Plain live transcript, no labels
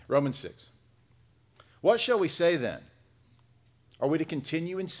Romans 6. What shall we say then? Are we to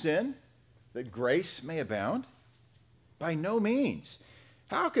continue in sin, that grace may abound? By no means.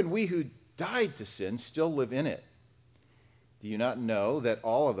 How can we who died to sin still live in it? Do you not know that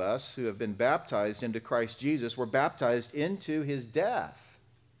all of us who have been baptized into Christ Jesus were baptized into his death?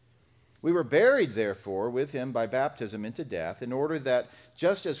 We were buried, therefore, with him by baptism into death, in order that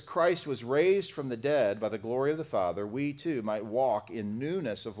just as Christ was raised from the dead by the glory of the Father, we too might walk in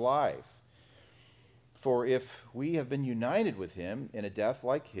newness of life. For if we have been united with him in a death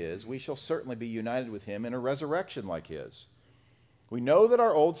like his, we shall certainly be united with him in a resurrection like his. We know that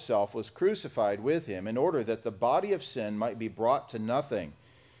our old self was crucified with him in order that the body of sin might be brought to nothing,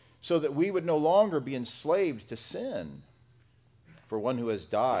 so that we would no longer be enslaved to sin. For one who has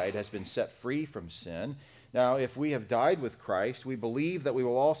died has been set free from sin. Now, if we have died with Christ, we believe that we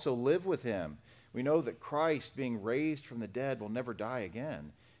will also live with him. We know that Christ, being raised from the dead, will never die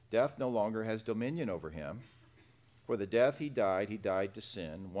again. Death no longer has dominion over him. For the death he died to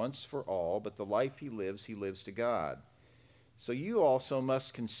sin, once for all, but the life he lives to God. So you also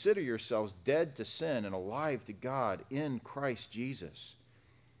must consider yourselves dead to sin and alive to God in Christ Jesus.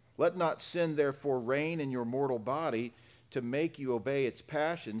 Let not sin therefore reign in your mortal body to make you obey its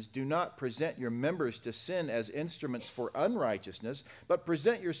passions. Do not present your members to sin as instruments for unrighteousness, but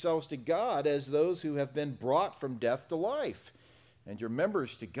present yourselves to God as those who have been brought from death to life, and your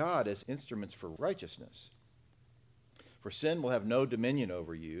members to God as instruments for righteousness. For sin will have no dominion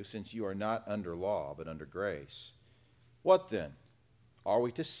over you, since you are not under law, but under grace. What then? Are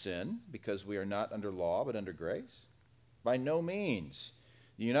we to sin because we are not under law, but under grace? By no means.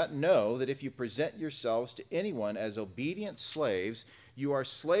 Do you not know that if you present yourselves to anyone as obedient slaves, you are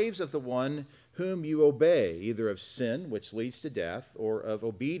slaves of the one whom you obey, either of sin, which leads to death, or of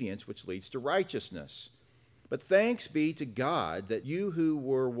obedience, which leads to righteousness? But thanks be to God that you who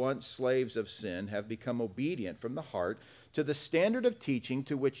were once slaves of sin have become obedient from the heart to the standard of teaching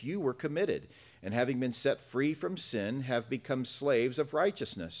to which you were committed, and having been set free from sin, have become slaves of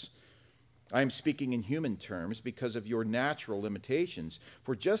righteousness. I am speaking in human terms because of your natural limitations.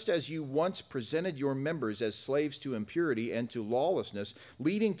 For just as you once presented your members as slaves to impurity and to lawlessness,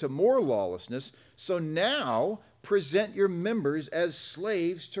 leading to more lawlessness, so now present your members as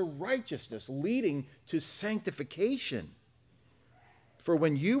slaves to righteousness, leading to sanctification. For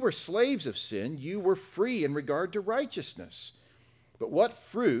when you were slaves of sin, you were free in regard to righteousness. But what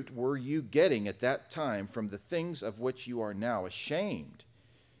fruit were you getting at that time from the things of which you are now ashamed?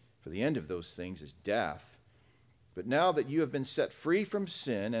 For the end of those things is death. But now that you have been set free from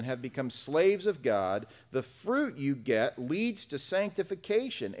sin and have become slaves of God, the fruit you get leads to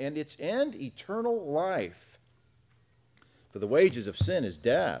sanctification, and its end eternal life. For the wages of sin is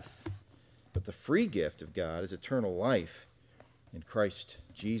death, but the free gift of God is eternal life in Christ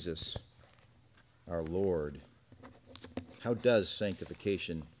Jesus our Lord. How does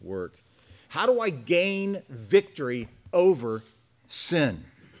sanctification work? How do I gain victory over sin?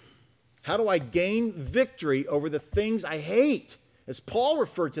 How do I gain victory over the things I hate? As Paul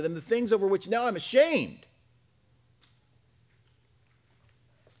referred to them, the things over which now I'm ashamed.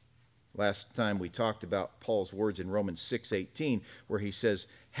 Last time we talked about Paul's words in Romans 6:18, where he says,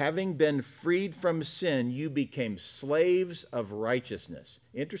 having been freed from sin, you became slaves of righteousness.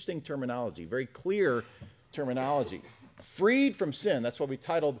 Interesting terminology, very clear terminology. Freed from sin, that's what we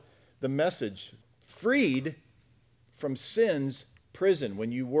titled the message, freed from sin's prison.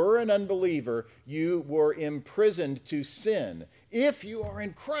 When you were an unbeliever, you were imprisoned to sin. If you are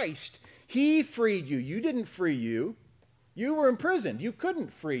in Christ, he freed you. You didn't free you. You were imprisoned. You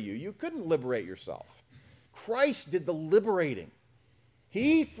couldn't free you. You couldn't liberate yourself. Christ did the liberating.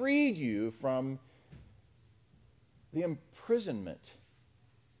 He freed you from the imprisonment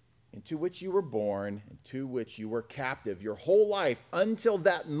into which you were born, into which you were captive your whole life until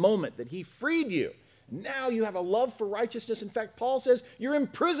that moment that he freed you. Now you have a love for righteousness. In fact, Paul says you're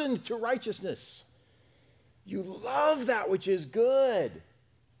imprisoned to righteousness. You love that which is good.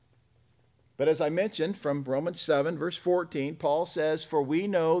 But as I mentioned from Romans 7, verse 14, Paul says, for we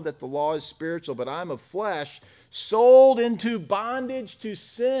know that the law is spiritual, but I'm of flesh, sold into bondage to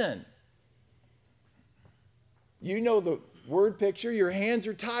sin. You know the word picture, your hands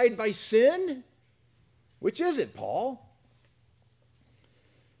are tied by sin? Which is it, Paul?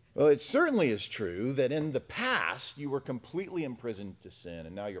 Well, it certainly is true that in the past you were completely imprisoned to sin,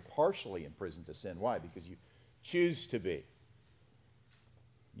 and now you're partially imprisoned to sin. Why? Because you choose to be.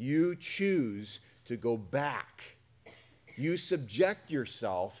 You choose to go back. You subject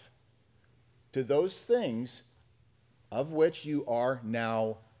yourself to those things of which you are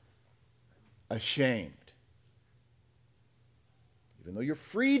now ashamed. Even though you're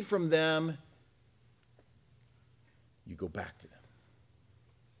freed from them, you go back to them.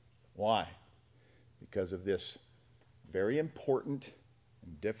 Why? Because of this very important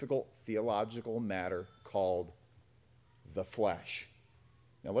and difficult theological matter called the flesh.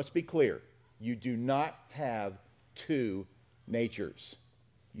 Now let's be clear. You do not have two natures.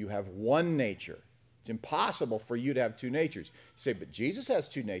 You have one nature. It's impossible for you to have two natures. You say, but Jesus has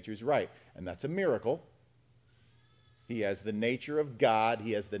two natures, right? And that's a miracle. He has the nature of God.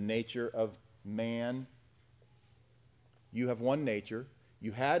 He has the nature of man. You have one nature.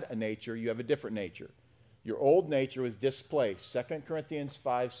 You had a nature. You have a different nature. Your old nature was displaced. 2 Corinthians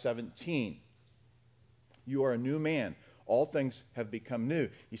 5:17. You are a new man. All things have become new.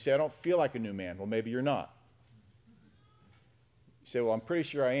 You say, I don't feel like a new man. Well, maybe you're not. You say, well, I'm pretty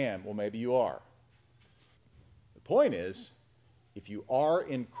sure I am. Well, maybe you are. The point is, if you are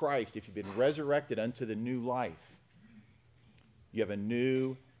in Christ, if you've been resurrected unto the new life, you have a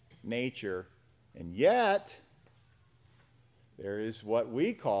new nature, and yet there is what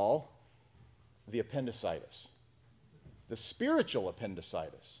we call the appendicitis, the spiritual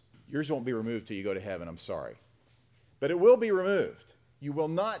appendicitis. Yours won't be removed till you go to heaven, I'm sorry. But it will be removed. You will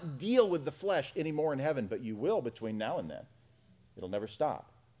not deal with the flesh anymore in heaven, but you will between now and then. It'll never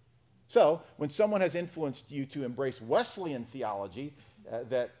stop. So, when someone has influenced you to embrace Wesleyan theology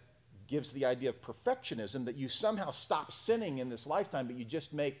that gives the idea of perfectionism, that you somehow stop sinning in this lifetime, but you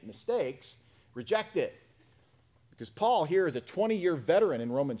just make mistakes, reject it. Because Paul here is a 20-year veteran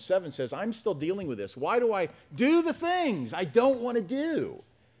in Romans 7 says, I'm still dealing with this. Why do I do the things I don't want to do?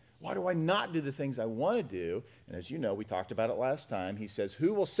 Why do I not do the things I want to do? And as you know, we talked about it last time. He says,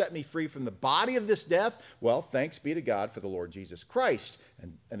 who will set me free from the body of this death? Well, thanks be to God for the Lord Jesus Christ.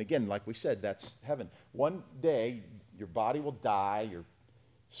 And again, like we said, that's heaven. One day, your body will die. Your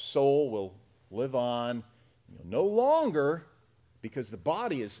soul will live on. You'll no longer, because the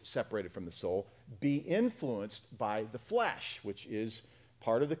body is separated from the soul, be influenced by the flesh, which is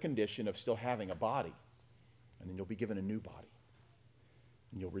part of the condition of still having a body. And then you'll be given a new body.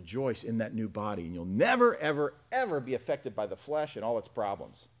 And you'll rejoice in that new body. And you'll never, ever, ever be affected by the flesh and all its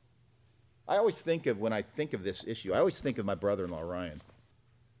problems. I always think of, when I think of this issue, I always think of my brother-in-law, Ryan.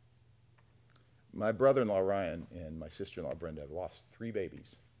 My brother-in-law, Ryan, and my sister-in-law, Brenda, have lost 3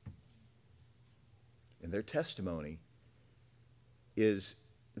 babies. And their testimony is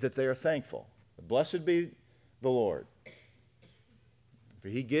that they are thankful. Blessed be the Lord. For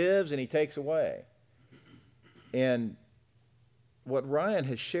he gives and he takes away. And what Ryan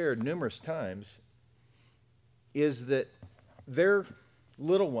has shared numerous times is that their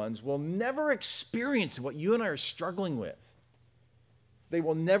little ones will never experience what you and I are struggling with. They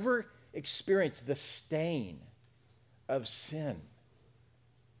will never experience the stain of sin.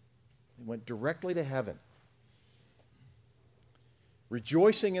 They went directly to heaven,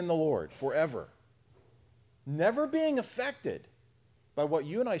 rejoicing in the Lord forever, never being affected by what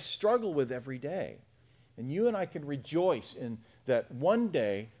you and I struggle with every day. And you and I can rejoice in that one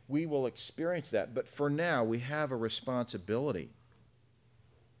day we will experience that. But for now, we have a responsibility.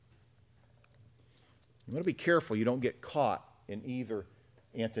 You want to be careful you don't get caught in either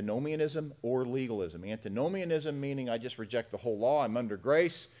antinomianism or legalism. Antinomianism meaning I just reject the whole law. I'm under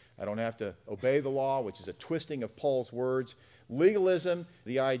grace. I don't have to obey the law, which is a twisting of Paul's words. Legalism,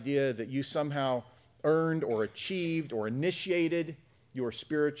 the idea that you somehow earned or achieved or initiated your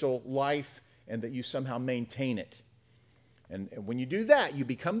spiritual life and that you somehow maintain it. And when you do that, you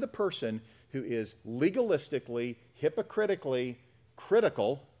become the person who is legalistically, hypocritically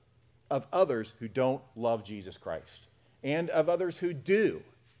critical of others who don't love Jesus Christ and of others who do.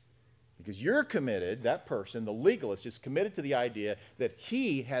 Because you're committed, that person, the legalist, is committed to the idea that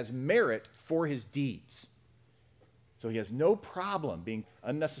he has merit for his deeds. So he has no problem being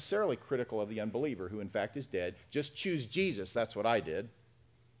unnecessarily critical of the unbeliever who in fact is dead. Just choose Jesus, that's what I did.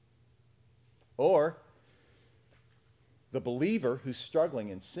 Or the believer who's struggling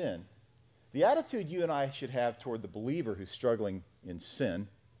in sin. The attitude you and I should have toward the believer who's struggling in sin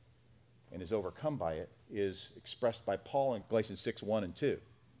and is overcome by it is expressed by Paul in Galatians 6:1 and 2.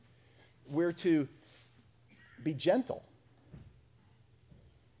 We're to be gentle.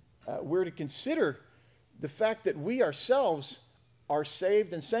 We're to consider the fact that we ourselves are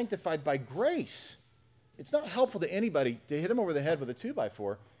saved and sanctified by grace. It's not helpful to anybody to hit them over the head with a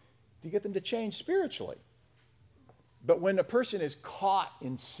 2x4 to get them to change spiritually. But when a person is caught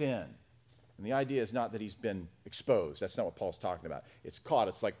in sin, and the idea is not that he's been exposed. That's not what Paul's talking about. It's caught.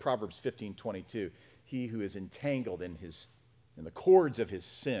 It's like Proverbs 15:22. He who is entangled in the cords of his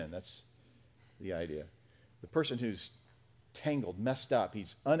sin. That's the idea. The person who's tangled, messed up,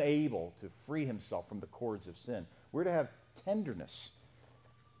 he's unable to free himself from the cords of sin. We're to have tenderness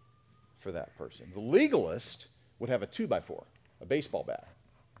for that person. The legalist would have a 2x4, a baseball bat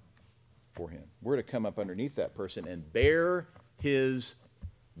for him. We're to come up underneath that person and bear his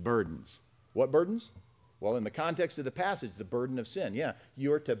burdens. What burdens? Well, in the context of the passage, the burden of sin. Yeah,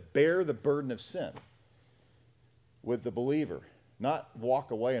 you're to bear the burden of sin with the believer, not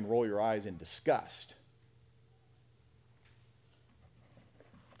walk away and roll your eyes in disgust.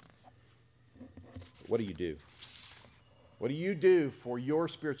 What do you do? What do you do for your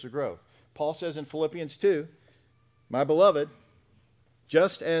spiritual growth? Paul says in Philippians 2, my beloved,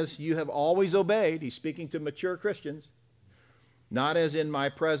 just as you have always obeyed, he's speaking to mature Christians, not as in my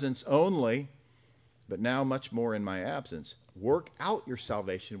presence only, but now much more in my absence. Work out your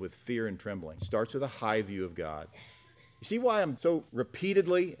salvation with fear and trembling. Starts with a high view of God. You see why I'm so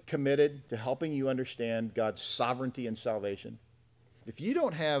repeatedly committed to helping you understand God's sovereignty and salvation? If you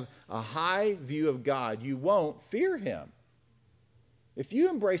don't have a high view of God, you won't fear him. If you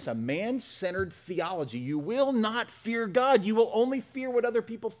embrace a man-centered theology, you will not fear God. You will only fear what other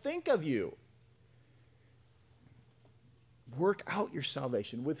people think of you. Work out your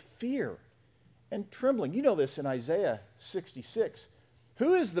salvation with fear and trembling. You know this in Isaiah 66.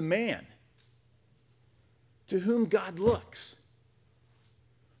 Who is the man to whom God looks?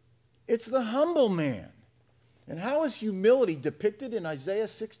 It's the humble man. And how is humility depicted in Isaiah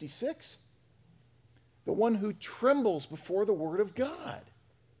 66? The one who trembles before the word of God.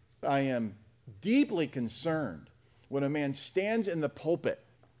 I am deeply concerned when a man stands in the pulpit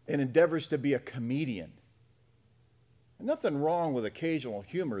and endeavors to be a comedian. Nothing wrong with occasional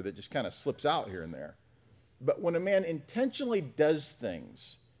humor that just kind of slips out here and there. But when a man intentionally does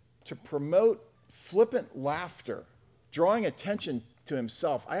things to promote flippant laughter, drawing attention to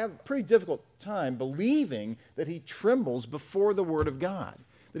himself, I have a pretty difficult time believing that he trembles before the word of God,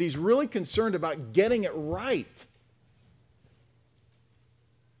 that he's really concerned about getting it right.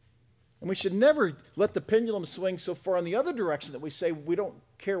 And we should never let the pendulum swing so far in the other direction that we say we don't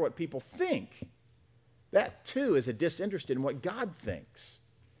care what people think. That, too, is a disinterest in what God thinks.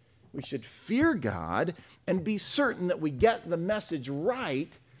 We should fear God and be certain that we get the message right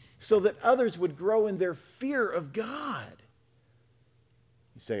so that others would grow in their fear of God.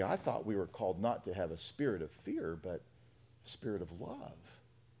 You say, I thought we were called not to have a spirit of fear, but a spirit of love.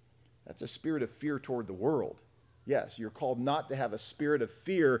 That's a spirit of fear toward the world. Yes, you're called not to have a spirit of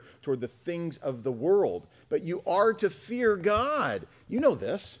fear toward the things of the world, but you are to fear God. You know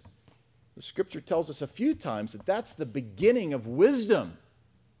this. The scripture tells us a few times that that's the beginning of wisdom.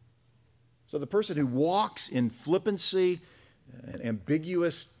 So the person who walks in flippancy and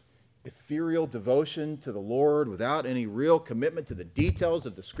ambiguous, ethereal devotion to the Lord without any real commitment to the details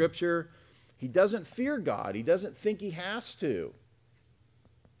of the scripture, he doesn't fear God. He doesn't think he has to.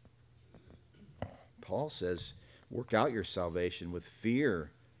 Paul says, work out your salvation with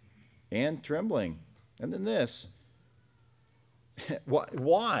fear and trembling. And then this.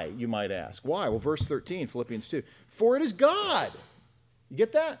 Why, you might ask? Why? Well, verse 13, Philippians 2. For it is God. You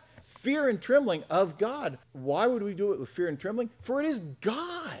get that? Fear and trembling of God. Why would we do it with fear and trembling? For it is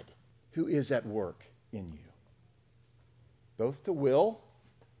God who is at work in you, both to will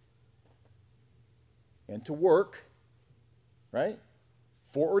and to work, right?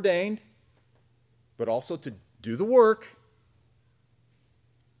 Foreordained, but also to do the work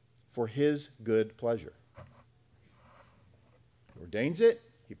for his good pleasure. He ordains it,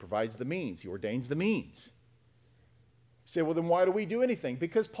 he provides the means. He ordains the means. You say, well, then why do we do anything?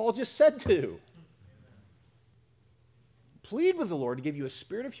 Because Paul just said to. Plead with the Lord to give you a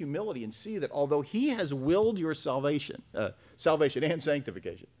spirit of humility and see that although he has willed your salvation and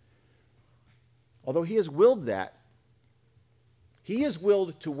sanctification, although he has willed that, he has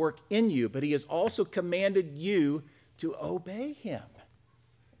willed to work in you, but he has also commanded you to obey him.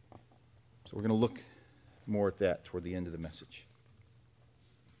 So we're going to look more at that toward the end of the message.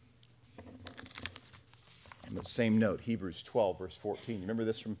 On the same note, Hebrews 12, verse 14. You remember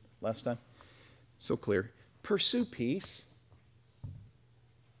this from last time? So clear. Pursue peace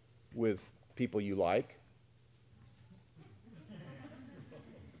with people you like.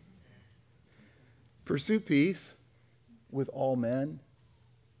 Pursue peace with all men.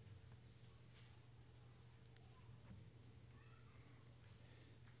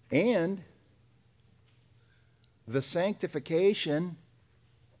 And the sanctification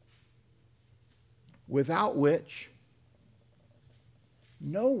without which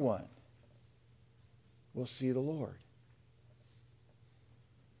no one will see the Lord.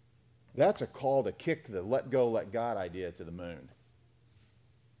 That's a call to kick the let go, let God idea to the moon.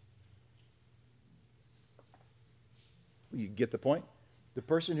 You get the point? The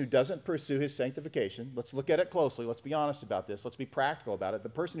person who doesn't pursue his sanctification, let's look at it closely. Let's be honest about this. Let's be practical about it. The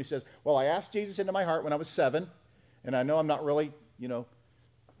person who says, well, I asked Jesus into my heart when I was 7, and I know I'm not really,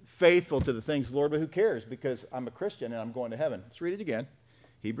 faithful to the things, Lord, but who cares? Because I'm a Christian and I'm going to heaven. Let's read it again.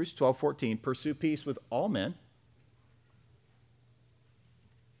 Hebrews 12:14. Pursue peace with all men,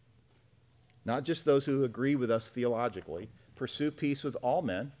 not just those who agree with us theologically. Pursue peace with all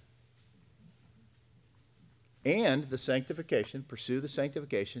men. And the sanctification, pursue the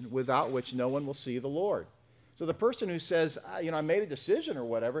sanctification, without which no one will see the Lord. So the person who says, I made a decision or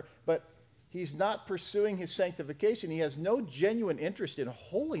whatever, but he's not pursuing his sanctification, he has no genuine interest in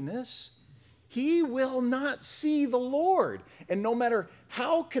holiness, he will not see the Lord. And no matter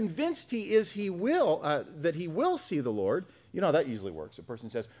how convinced he is that he will see the Lord, that usually works. A person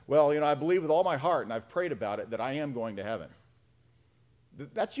says, well, I believe with all my heart and I've prayed about it that I am going to heaven.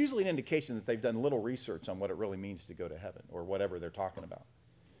 That's usually an indication that they've done little research on what it really means to go to heaven or whatever they're talking about.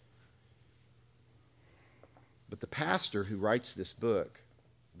 But the pastor who writes this book,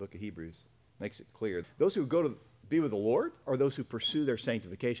 the book of Hebrews, makes it clear. Those who go to be with the Lord are those who pursue their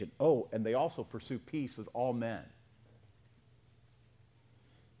sanctification. Oh, and they also pursue peace with all men.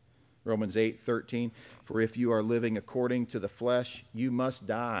 Romans 8:13, for if you are living according to the flesh, you must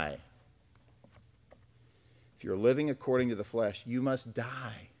die. If you're living according to the flesh, you must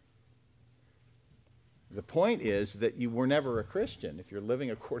die. The point is that you were never a Christian if you're living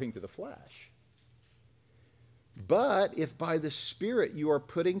according to the flesh. But if by the Spirit you are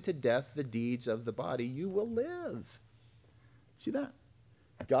putting to death the deeds of the body, you will live. See that?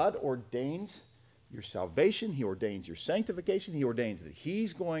 God ordains your salvation. He ordains your sanctification. He ordains that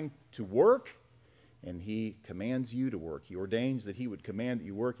he's going to work, and he commands you to work. He ordains that he would command that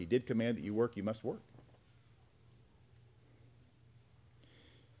you work. He did command that you work. You must work.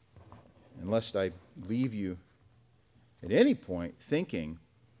 Unless I leave you at any point thinking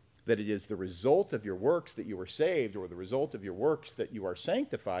that it is the result of your works that you are saved or the result of your works that you are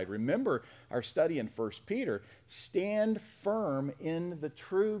sanctified, remember our study in 1 Peter, stand firm in the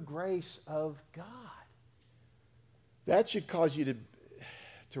true grace of God. That should cause you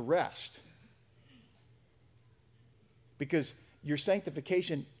to rest. Because your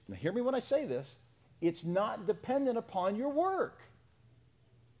sanctification, now hear me when I say this, it's not dependent upon your work.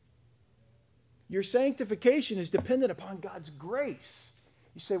 Your sanctification is dependent upon God's grace.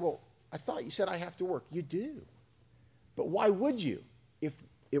 You say, well, I thought you said I have to work. You do. But why would you? If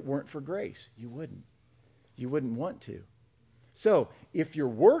it weren't for grace, you wouldn't. You wouldn't want to. So if you're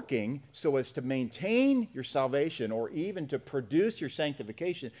working so as to maintain your salvation or even to produce your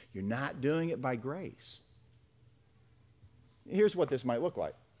sanctification, you're not doing it by grace. Here's what this might look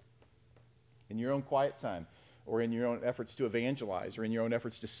like. In your own quiet time, or in your own efforts to evangelize, or in your own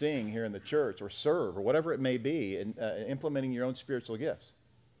efforts to sing here in the church, or serve, or whatever it may be, in implementing your own spiritual gifts.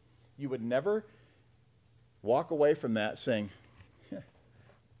 You would never walk away from that saying,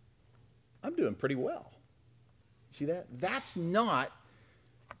 I'm doing pretty well. See that? That's not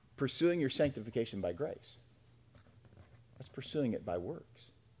pursuing your sanctification by grace. That's pursuing it by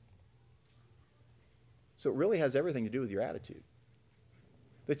works. So it really has everything to do with your attitude.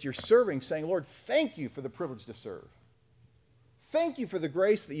 That you're serving, saying, Lord, thank you for the privilege to serve. Thank you for the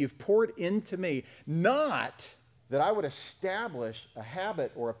grace that you've poured into me. Not that I would establish a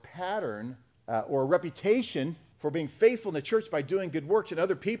habit or a pattern or a reputation for being faithful in the church by doing good works, and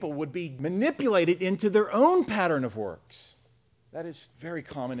other people would be manipulated into their own pattern of works. That is very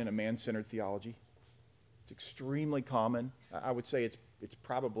common in a man-centered theology. It's extremely common. I would say it's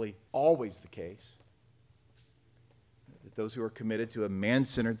probably always the case. That those who are committed to a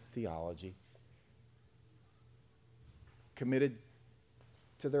man-centered theology, committed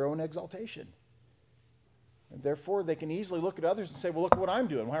to their own exaltation. And therefore, they can easily look at others and say, well, look at what I'm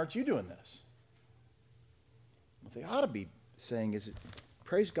doing. Why aren't you doing this? What they ought to be saying is,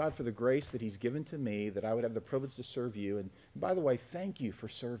 praise God for the grace that he's given to me, that I would have the privilege to serve you. And by the way, thank you for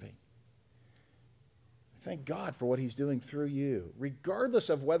serving. Thank God for what he's doing through you, regardless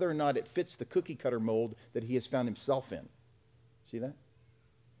of whether or not it fits the cookie cutter mold that he has found himself in. See that?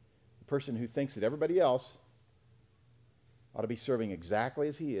 The person who thinks that everybody else ought to be serving exactly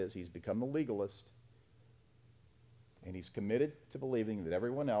as he is, he's become the legalist. And he's committed to believing that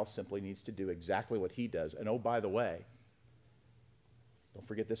everyone else simply needs to do exactly what he does. And oh, by the way, don't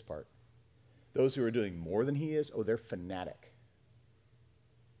forget this part. Those who are doing more than he is, they're fanatic.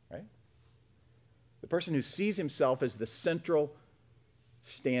 Right? The person who sees himself as the central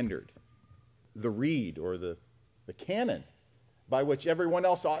standard, the reed or the canon by which everyone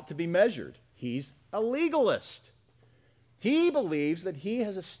else ought to be measured, he's a legalist. He believes that he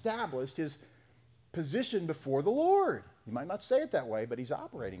has established his position before the Lord. He might not say it that way, but he's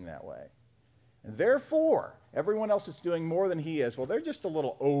operating that way. And therefore, everyone else that's doing more than he is, well, they're just a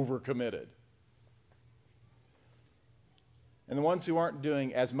little overcommitted. And the ones who aren't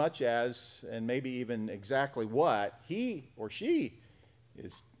doing as much as, and maybe even exactly what he or she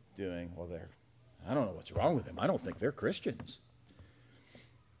is doing, well, I don't know what's wrong with them. I don't think they're Christians.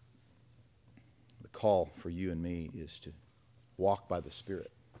 The call for you and me is to walk by the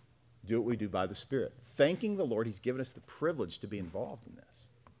Spirit. Do what we do by the Spirit. Thanking the Lord, he's given us the privilege to be involved in this.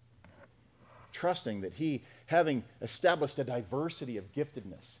 Trusting that he, having established a diversity of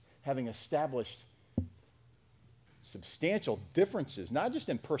giftedness, having established substantial differences, not just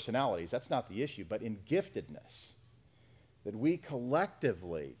in personalities, that's not the issue, but in giftedness, that we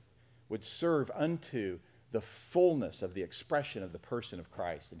collectively would serve unto the fullness of the expression of the person of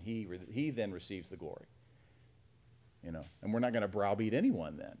Christ, and he then receives the glory. And we're not going to browbeat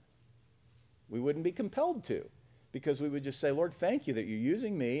anyone then. We wouldn't be compelled to, because we would just say, Lord, thank you that you're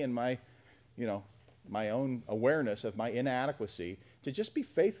using me and my own awareness of my inadequacy to just be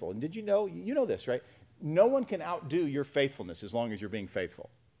faithful. And did you know this, right? No one can outdo your faithfulness as long as you're being faithful.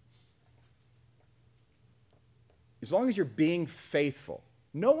 As long as you're being faithful.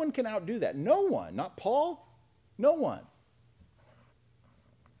 No one can outdo that. No one. Not Paul. No one.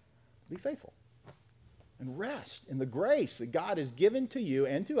 Be faithful. And rest in the grace that God has given to you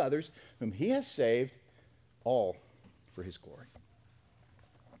and to others whom he has saved, all for his glory.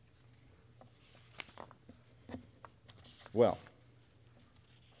 Well,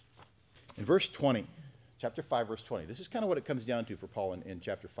 in verse 20, chapter 5, verse 20, this is kind of what it comes down to for Paul in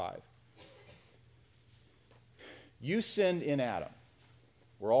chapter 5. You sinned in Adam.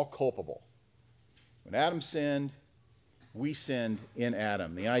 We're all culpable. When Adam sinned, we sinned in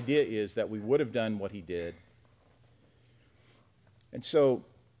Adam. The idea is that we would have done what he did. And so,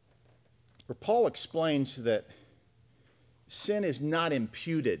 where Paul explains that sin is not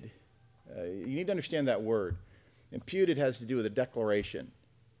imputed, you need to understand that word. Imputed has to do with a declaration.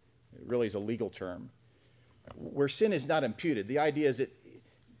 It really is a legal term. Where sin is not imputed, the idea is that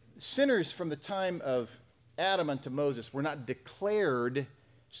sinners from the time of Adam unto Moses were not declared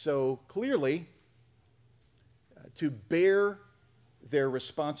so clearly to bear their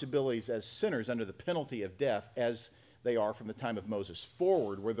responsibilities as sinners under the penalty of death as they are from the time of Moses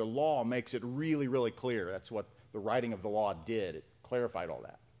forward, where the law makes it really, really clear. That's what the writing of the law did. It clarified all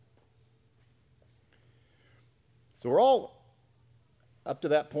that. So we're all, up to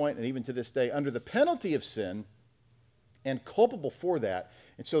that point and even to this day, under the penalty of sin and culpable for that.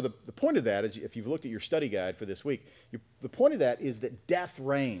 And so the point of that is, if you've looked at your study guide for this week, the point of that is that death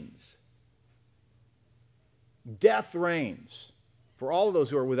reigns. Death reigns for all of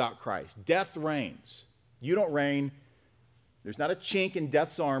those who are without Christ. Death reigns. You don't reign. There's not a chink in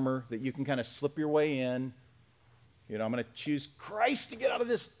death's armor that you can kind of slip your way in. I'm going to choose Christ to get out of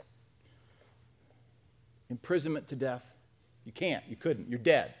this imprisonment to death. You can't. You couldn't. You're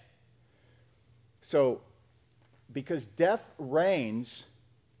dead. So, because death reigns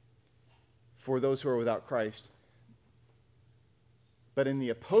for those who are without Christ, but in the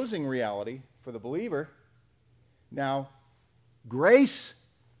opposing reality for the believer, now grace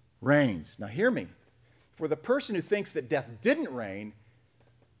reigns. Now hear me. For the person who thinks that death didn't reign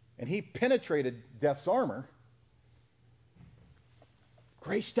and he penetrated death's armor,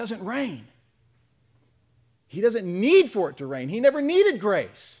 grace doesn't reign. He doesn't need for it to reign. He never needed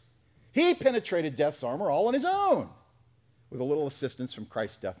grace. He penetrated death's armor all on his own with a little assistance from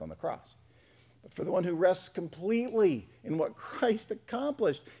Christ's death on the cross. But for the one who rests completely in what Christ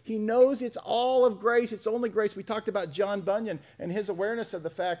accomplished, he knows it's all of grace. It's only grace. We talked about John Bunyan and his awareness of the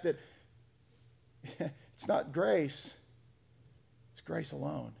fact that it's not grace. It's grace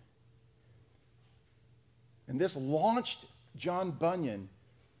alone. And this launched John Bunyan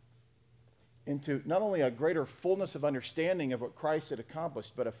into not only a greater fullness of understanding of what Christ had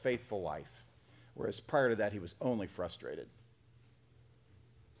accomplished, but a faithful life. Whereas prior to that, he was only frustrated.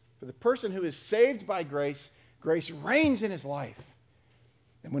 For the person who is saved by grace, grace reigns in his life.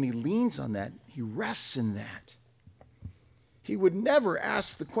 And when he leans on that, he rests in that. He would never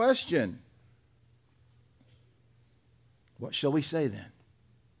ask the question, what shall we say then?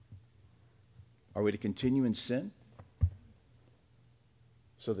 Are we to continue in sin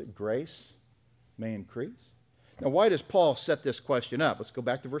so that grace may increase? Now, why does Paul set this question up? Let's go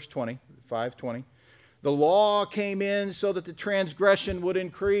back to verse 20, 5:20. The law came in so that the transgression would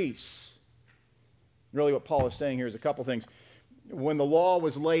increase. Really what Paul is saying here is a couple things. When the law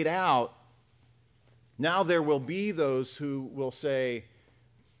was laid out, now there will be those who will say,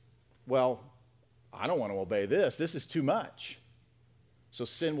 well, I don't want to obey this. This is too much. So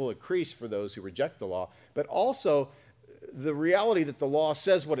sin will increase for those who reject the law. But also, the reality that the law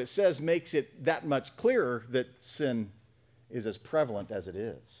says what it says makes it that much clearer that sin is as prevalent as it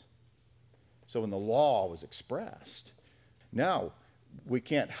is. So when the law was expressed, now we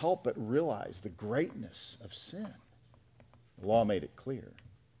can't help but realize the greatness of sin. The law made it clear.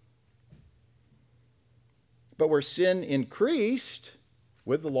 But where sin increased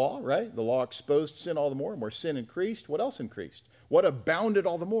with the law, right? The law exposed sin all the more. And where sin increased, what else increased? What abounded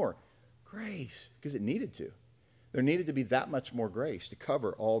all the more? Grace, because it needed to. There needed to be that much more grace to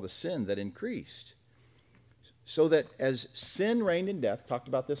cover all the sin that increased. So that as sin reigned in death, talked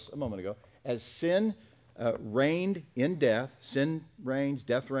about this a moment ago, as sin reigned in death, sin reigns,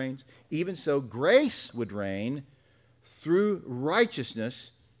 death reigns, even so grace would reign through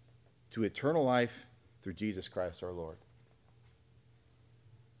righteousness to eternal life through Jesus Christ our Lord.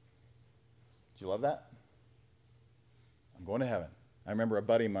 Do you love that? I'm going to heaven. I remember a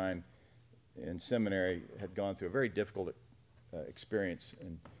buddy of mine in seminary had gone through a very difficult experience,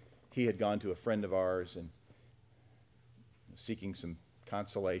 and he had gone to a friend of ours and seeking some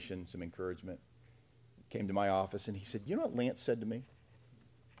consolation, some encouragement. Came to my office and he said, "You know what Lance said to me?"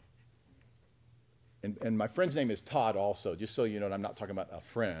 And my friend's name is Todd also, just so you know, and I'm not talking about a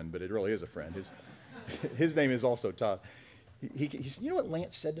friend, but it really is a friend. His name is also Todd. He said, "You know what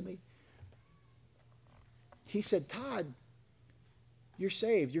Lance said to me?" He said, "Todd, you're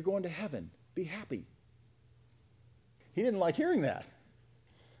saved. You're going to heaven. Be happy." He didn't like hearing that,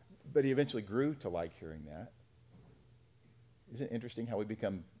 but he eventually grew to like hearing that. Isn't it interesting how we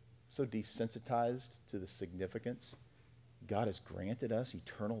become so desensitized to the significance? God has granted us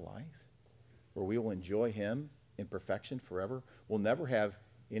eternal life, where we will enjoy him in perfection forever. We'll never have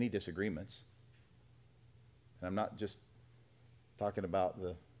any disagreements. And I'm not just talking about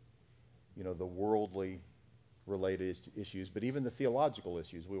the worldly related issues, but even the theological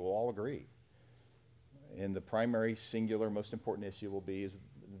issues, we will all agree. And the primary, singular, most important issue will be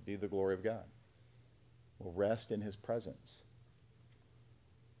the glory of God. We'll rest in his presence.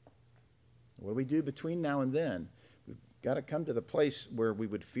 What do we do between now and then? We've got to come to the place where we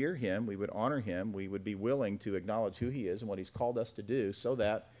would fear him, we would honor him, we would be willing to acknowledge who he is and what he's called us to do, so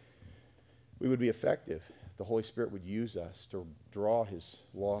that we would be effective. The Holy Spirit would use us to draw his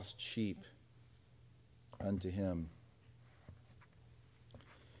lost sheep unto him.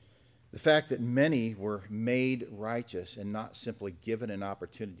 The fact that many were made righteous and not simply given an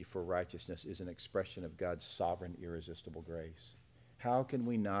opportunity for righteousness is an expression of God's sovereign, irresistible grace. How can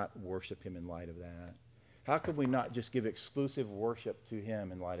we not worship him in light of that? How can we not just give exclusive worship to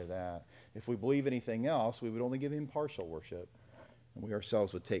him in light of that? If we believe anything else, we would only give him partial worship, and we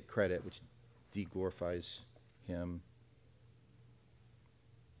ourselves would take credit, which deglorifies him.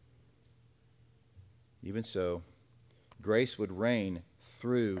 Even so, grace would reign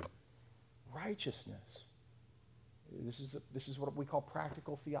through righteousness. This is what we call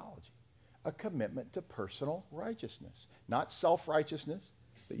practical theology. A commitment to personal righteousness. Not self-righteousness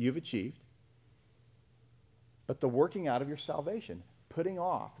that you've achieved, but the working out of your salvation, putting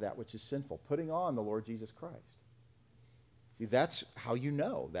off that which is sinful, putting on the Lord Jesus Christ. See, that's how you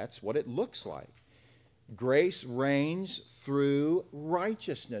know. That's what it looks like. Grace reigns through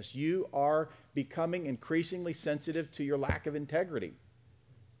righteousness. You are becoming increasingly sensitive to your lack of integrity,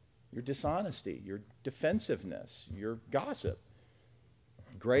 your dishonesty, your defensiveness, your gossip.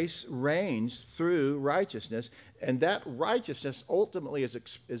 Grace reigns through righteousness, and that righteousness ultimately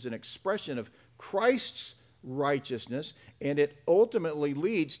is an expression of Christ's righteousness, and it ultimately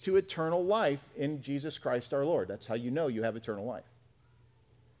leads to eternal life in Jesus Christ our Lord. That's how you know you have eternal life.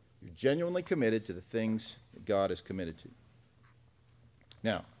 You're genuinely committed to the things that God is committed to.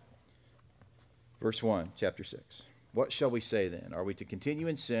 Now, verse 1, chapter 6. What shall we say then? Are we to continue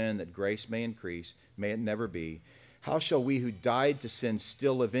in sin that grace may increase? May it never be. How shall we who died to sin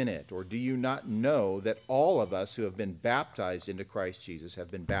still live in it? Or do you not know that all of us who have been baptized into Christ Jesus have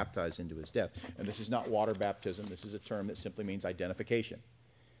been baptized into his death? And this is not water baptism. This is a term that simply means identification.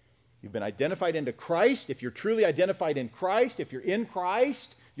 You've been identified into Christ. If you're truly identified in Christ, if you're in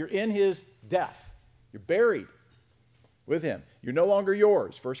Christ, you're in his death. You're buried with him. You're no longer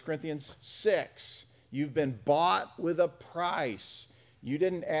yours. 1 Corinthians 6. You've been bought with a price. You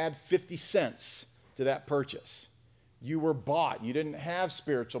didn't add 50 cents to that purchase. You were bought. You didn't have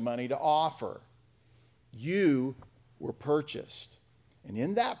spiritual money to offer. You were purchased. And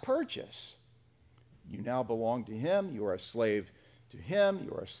in that purchase, you now belong to him. You are a slave to him.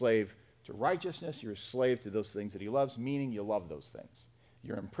 You are a slave to righteousness. You're a slave to those things that he loves, meaning you love those things.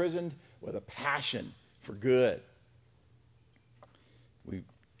 You're imprisoned with a passion for good. We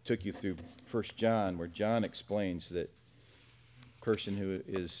took you through 1 John, where John explains that person who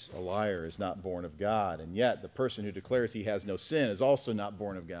is a liar is not born of God, and yet the person who declares he has no sin is also not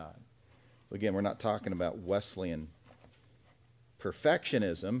born of God. So again, we're not talking about Wesleyan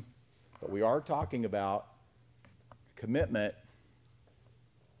perfectionism, but we are talking about commitment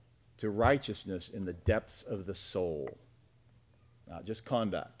to righteousness in the depths of the soul, not just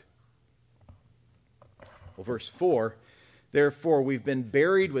conduct. Well, verse 4, therefore we've been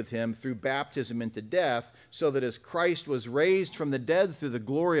buried with him through baptism into death, so that as Christ was raised from the dead through the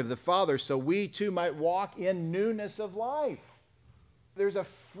glory of the Father, so we too might walk in newness of life. There's a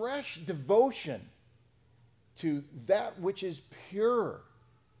fresh devotion to that which is pure.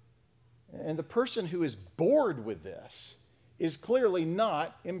 And the person who is bored with this is clearly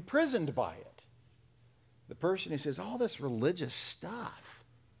not imprisoned by it. The person who says, all this religious stuff,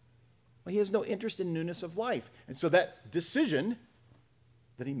 well, he has no interest in newness of life. And so that decision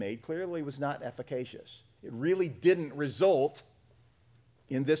that he made clearly was not efficacious. It really didn't result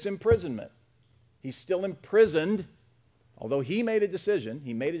in this imprisonment. He's still imprisoned. Although he made a decision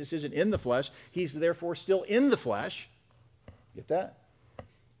in the flesh, he's therefore still in the flesh. Get that?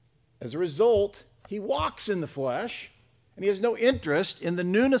 As a result, he walks in the flesh, and he has no interest in the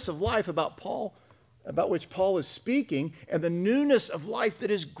newness of life about which Paul is speaking, and the newness of life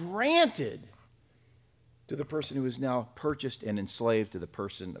that is granted to the person who is now purchased and enslaved to the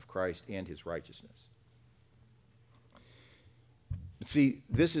person of Christ and his righteousness. But see,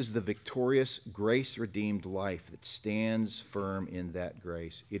 this is the victorious, grace-redeemed life that stands firm in that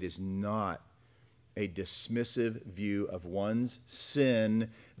grace. It is not a dismissive view of one's sin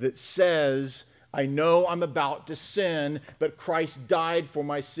that says, I know I'm about to sin, but Christ died for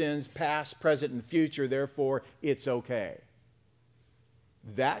my sins, past, present, and future, therefore it's okay.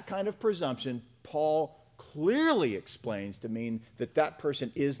 That kind of presumption, Paul clearly explains to mean that that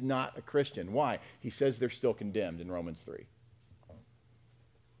person is not a Christian. Why? He says they're still condemned in Romans 3.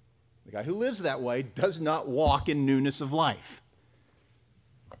 The guy who lives that way does not walk in newness of life.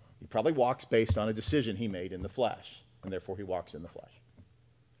 He probably walks based on a decision he made in the flesh, and therefore he walks in the flesh.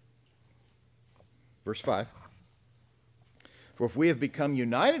 Verse 5. For if we have become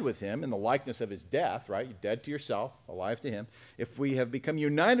united with him in the likeness of his death, right? You're dead to yourself, alive to him. If we have become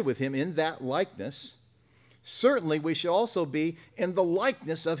united with him in that likeness, certainly we shall also be in the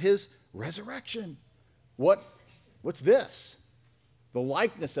likeness of his resurrection. What's this? The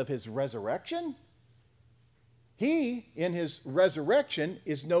likeness of his resurrection? He, in his resurrection,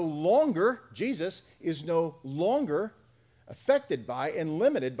 Jesus is no longer affected by and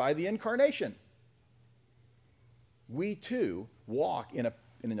limited by the incarnation. We too walk in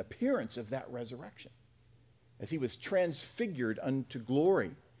an appearance of that resurrection, as he was transfigured unto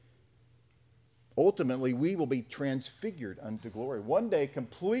glory. Ultimately, we will be transfigured unto glory. One day,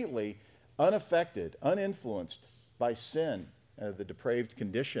 completely unaffected, uninfluenced by sin and the depraved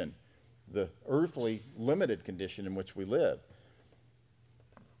condition, the earthly, limited condition in which we live.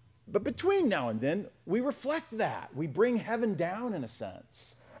 But between now and then, we reflect that. We bring heaven down in a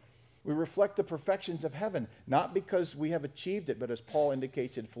sense. We reflect the perfections of heaven, not because we have achieved it, but as Paul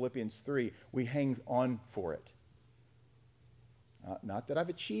indicates in Philippians 3, we hang on for it. Not that I've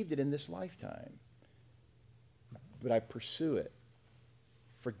achieved it in this lifetime, but I pursue it,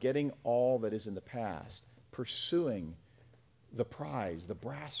 forgetting all that is in the past, pursuing the prize, the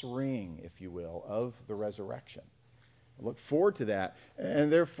brass ring, if you will, of the resurrection. I look forward to that,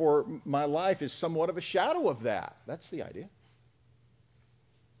 and therefore my life is somewhat of a shadow of that. That's the idea.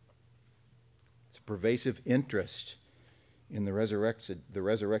 It's a pervasive interest in the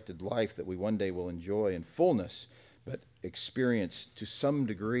resurrected life that we one day will enjoy in fullness, but experience to some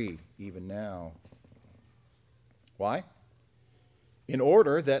degree even now. Why? In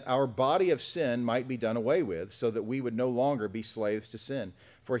order that our body of sin might be done away with, so that we would no longer be slaves to sin.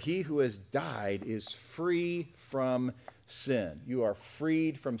 For he who has died is free from sin. You are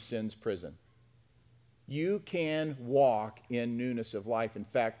freed from sin's prison. You can walk in newness of life. In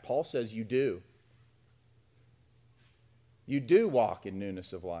fact, Paul says you do. You do walk in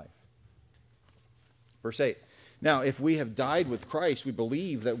newness of life. Verse 8. Now, if we have died with Christ, we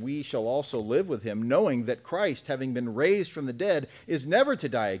believe that we shall also live with him, knowing that Christ, having been raised from the dead, is never to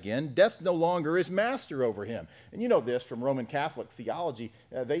die again. Death no longer is master over him. And you know this from Roman Catholic theology.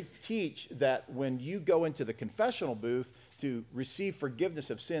 They teach that when you go into the confessional booth to receive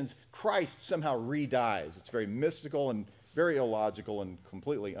forgiveness of sins, Christ somehow re-dies. It's very mystical and very illogical and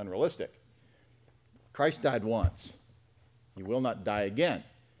completely unrealistic. Christ died once. He will not die again.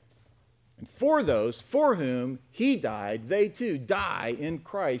 And for those for whom he died, they too die in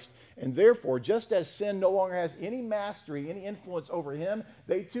Christ. And therefore, just as sin no longer has any mastery, any influence over him,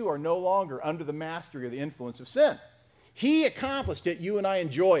 they too are no longer under the mastery or the influence of sin. He accomplished it. You and I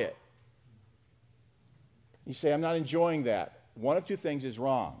enjoy it. You say, I'm not enjoying that. One of two things is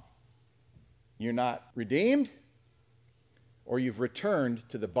wrong. You're not redeemed, or you've returned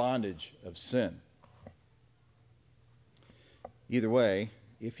to the bondage of sin. Either way,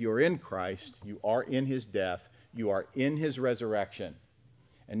 if you're in Christ, you are in his death, you are in his resurrection,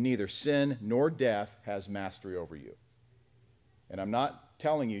 and neither sin nor death has mastery over you. And I'm not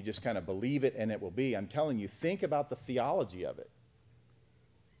telling you just kind of believe it and it will be. I'm telling you, think about the theology of it.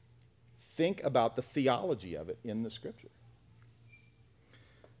 Think about the theology of it in the Scripture.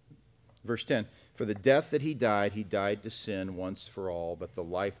 Verse 10, for the death that he died to sin once for all, but the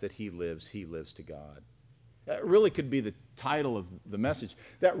life that he lives to God. That really could be the title of the message.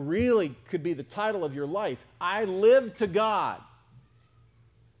 That really could be the title of your life. I live to God.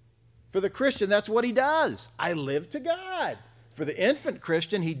 For the Christian, that's what he does. I live to God. For the infant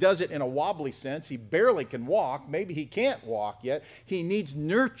Christian, he does it in a wobbly sense. He barely can walk. Maybe he can't walk yet. He needs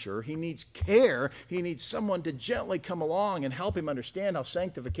nurture. He needs care. He needs someone to gently come along and help him understand how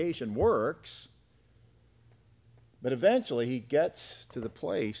sanctification works. But eventually he gets to the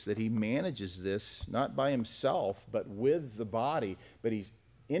place that he manages this not by himself, but with the body. But he's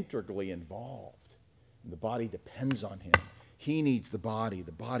integrally involved. And the body depends on him. He needs the body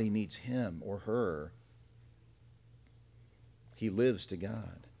needs him or her. He lives to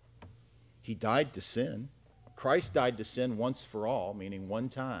God. He died to sin. Christ died to sin once for all, meaning one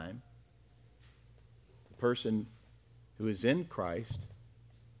time. The person who is in Christ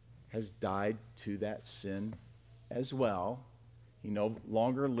has died to that sin as well. He no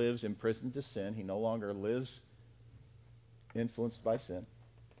longer lives imprisoned to sin. He no longer lives influenced by sin.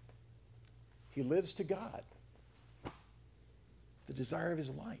 He lives to God. It's the desire of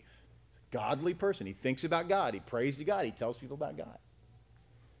his life. Godly person. He thinks about God. He prays to God. He tells people about God.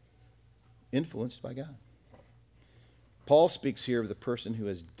 Influenced by God. Paul speaks here of the person who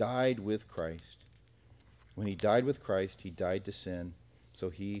has died with Christ. When he died with Christ, he died to sin. So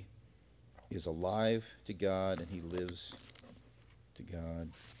he is alive to God and he lives to God.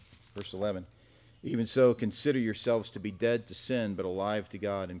 Verse 11. Even so, consider yourselves to be dead to sin, but alive to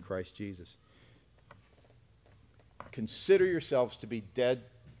God in Christ Jesus. Consider yourselves to be dead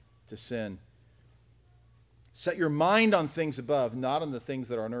to sin. Set your mind on things above, not on the things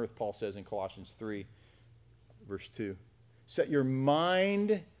that are on earth, Paul says in Colossians 3, verse 2. Set your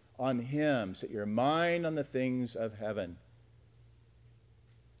mind on him. Set your mind on the things of heaven.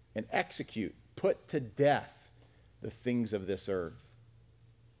 And execute, put to death the things of this earth.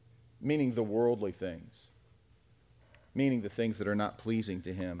 Meaning the worldly things. Meaning the things that are not pleasing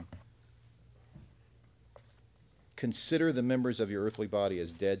to him. Consider the members of your earthly body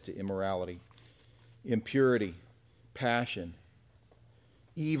as dead to immorality, impurity, passion,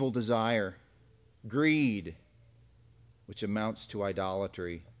 evil desire, greed, which amounts to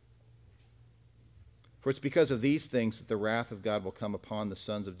idolatry. For it's because of these things that the wrath of God will come upon the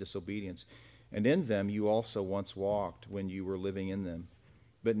sons of disobedience. And in them you also once walked when you were living in them.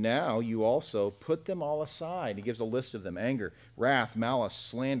 But now you also put them all aside. He gives a list of them: anger, wrath, malice,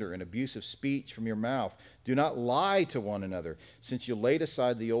 slander, and abusive speech from your mouth. Do not lie to one another, since you laid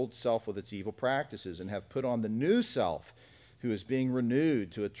aside the old self with its evil practices and have put on the new self, who is being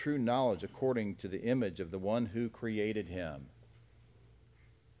renewed to a true knowledge according to the image of the one who created him.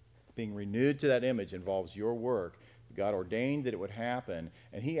 Being renewed to that image involves your work. God ordained that it would happen,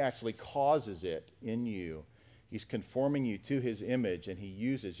 and he actually causes it in you. He's conforming you to his image, and he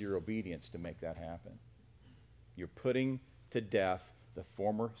uses your obedience to make that happen. You're putting to death the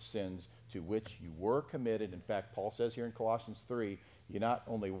former sins to which you were committed. In fact, Paul says here in Colossians 3, you not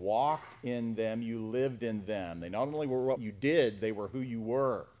only walked in them, you lived in them. They not only were what you did, they were who you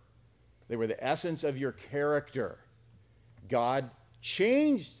were. They were the essence of your character. God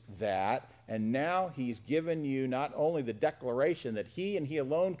changed that, and now he's given you not only the declaration that he and he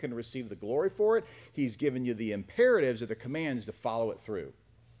alone can receive the glory for it, he's given you the imperatives or the commands to follow it through.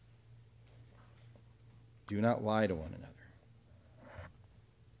 Do not lie to one another.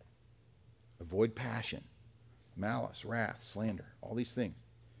 Avoid passion, malice, wrath, slander, all these things.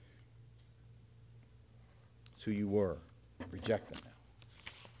 It's who you were. Reject them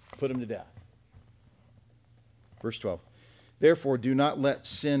now. Put them to death. Verse 12. Therefore, do not let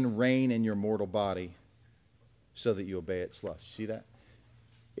sin reign in your mortal body so that you obey its lusts. See that?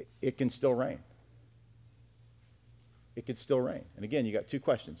 It can still reign. It can still reign. And again, you got two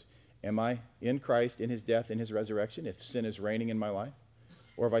questions. Am I in Christ, in his death, in his resurrection, if sin is reigning in my life?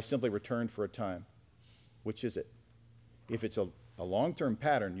 Or have I simply returned for a time? Which is it? If it's a long-term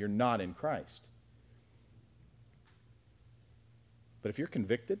pattern, you're not in Christ. But if you're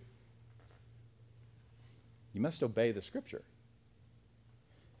convicted, You must obey the Scripture.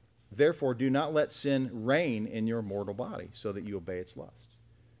 Therefore, do not let sin reign in your mortal body so that you obey its lusts.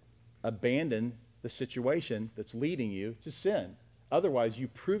 Abandon the situation that's leading you to sin. Otherwise, you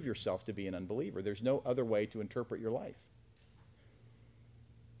prove yourself to be an unbeliever. There's no other way to interpret your life.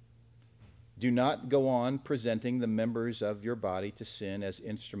 Do not go on presenting the members of your body to sin as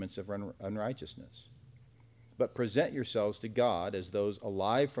instruments of unrighteousness, but present yourselves to God as those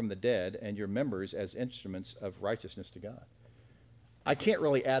alive from the dead, and your members as instruments of righteousness to God. I can't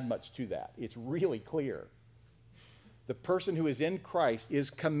really add much to that. It's really clear. The person who is in Christ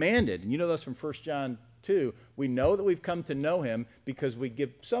is commanded, and you know this from 1 John 2, we know that we've come to know him because we give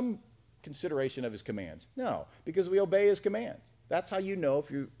some consideration of his commands. No, because we obey his commands. That's how you know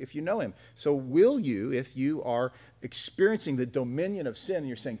if you know him. So will you, if you are experiencing the dominion of sin, and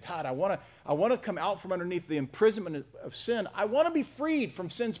you're saying, Todd, I want to come out from underneath the imprisonment of sin. I want to be freed from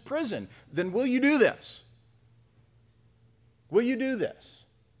sin's prison. Then will you do this? Will you do this?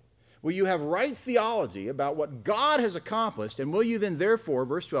 Will you have right theology about what God has accomplished? And will you then, therefore,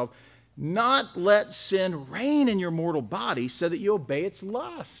 verse 12, not let sin reign in your mortal body so that you obey its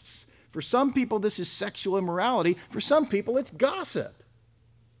lusts? For some people, this is sexual immorality. For some people, it's gossip.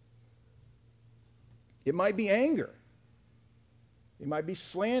 It might be anger. It might be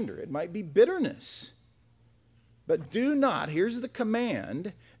slander. It might be bitterness. But do not, here's the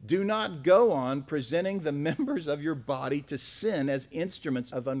command, do not go on presenting the members of your body to sin as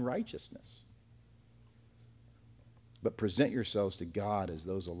instruments of unrighteousness. But present yourselves to God as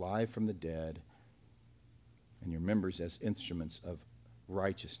those alive from the dead, and your members as instruments of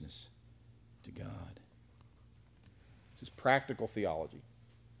righteousness to God. This is practical theology.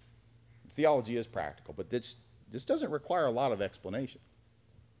 Theology is practical, but this doesn't require a lot of explanation.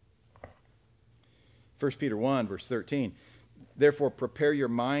 1 Peter 1, verse 13, therefore prepare your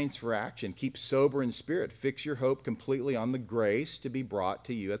minds for action. Keep sober in spirit. Fix your hope completely on the grace to be brought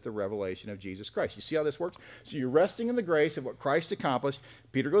to you at the revelation of Jesus Christ. You see how this works? So you're resting in the grace of what Christ accomplished.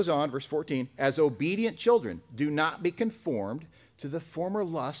 Peter goes on, verse 14, as obedient children, do not be conformed to the former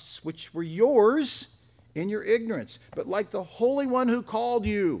lusts which were yours in your ignorance, but like the Holy One who called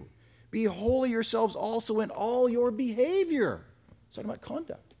you, be holy yourselves also in all your behavior. It's talking about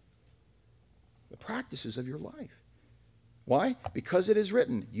conduct, the practices of your life. Why? Because it is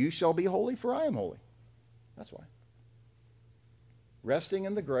written, you shall be holy, for I am holy. That's why. Resting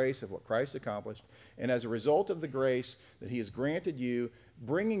in the grace of what Christ accomplished, and as a result of the grace that he has granted you,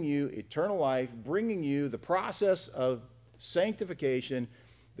 bringing you eternal life, bringing you the process of sanctification,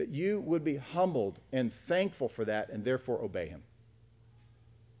 that you would be humbled and thankful for that, and therefore obey him.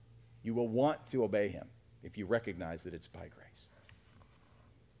 You will want to obey him if you recognize that it's by grace.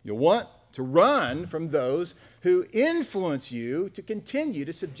 You'll want to run from those who influence you to continue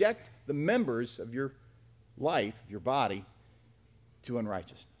to subject the members of your life, your body, to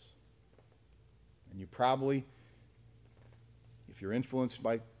unrighteousness. And you probably, if you're influenced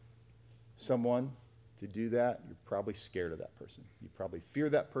by someone to do that, you're probably scared of that person. You probably fear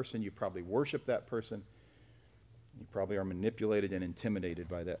that person. You probably worship that person. You probably are manipulated and intimidated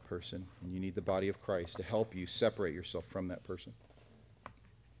by that person. And you need the body of Christ to help you separate yourself from that person.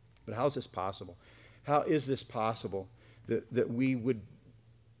 But how is this possible? How is this possible that we would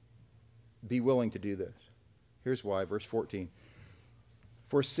be willing to do this? Here's why, verse 14.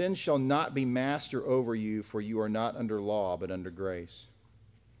 For sin shall not be master over you, for you are not under law, but under grace.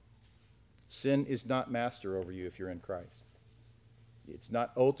 Sin is not master over you if you're in Christ. It's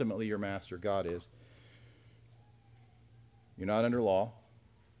not ultimately your master. God is. You're not under law,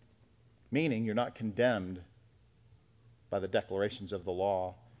 meaning you're not condemned by the declarations of the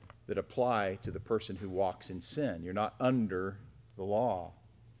law that apply to the person who walks in sin. You're not under the law.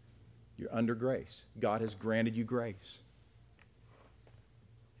 You're under grace. God has granted you grace.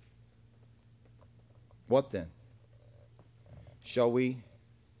 What then? Shall we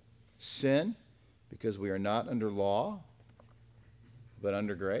sin because we are not under law, but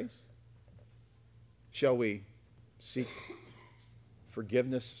under grace? Shall we seek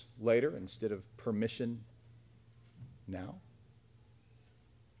forgiveness later instead of permission now?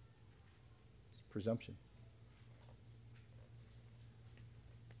 It's presumption.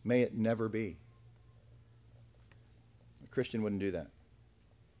 May it never be. A Christian wouldn't do that.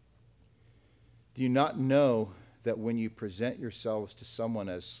 Do you not know that when you present yourselves to someone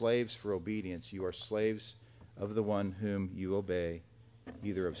as slaves for obedience, you are slaves of the one whom you obey,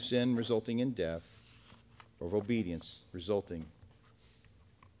 either of sin resulting in death or of obedience resulting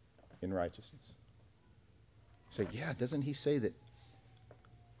in righteousness? Say, yeah, doesn't he say that,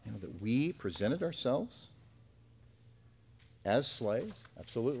 that we presented ourselves as slaves?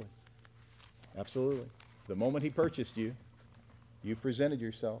 Absolutely. Absolutely. The moment he purchased you, you presented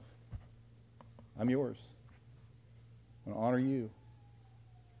yourself. I'm yours. I want to honor you.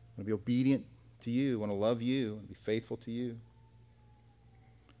 I want to be obedient to you. I want to love you. I want to be faithful to you.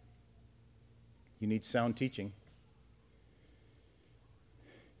 You need sound teaching.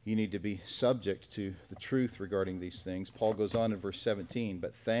 You need to be subject to the truth regarding these things. Paul goes on in verse 17,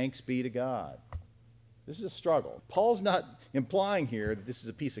 but thanks be to God. This is a struggle. Paul's not implying here that this is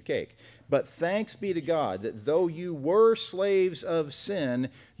a piece of cake. But thanks be to God that though you were slaves of sin,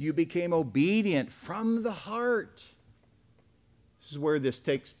 you became obedient from the heart. This is where this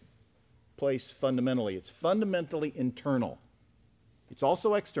takes place fundamentally. It's fundamentally internal. It's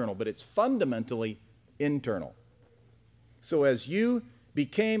also external, but it's fundamentally internal. So as you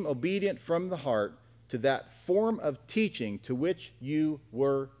became obedient from the heart to that form of teaching to which you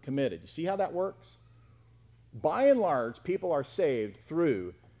were committed. You see how that works? By and large, people are saved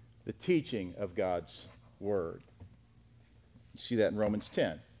through the teaching of God's Word. You see that in Romans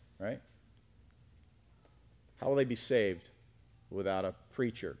 10, right? How will they be saved without a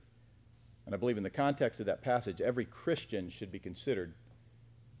preacher? And I believe in the context of that passage, every Christian should be considering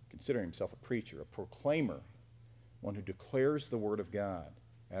himself a preacher, a proclaimer, one who declares the Word of God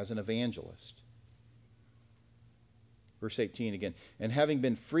as an evangelist. Verse 18 again, and having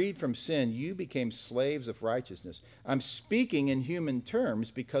been freed from sin, you became slaves of righteousness. I'm speaking in human terms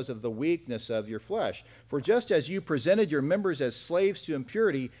because of the weakness of your flesh. For just as you presented your members as slaves to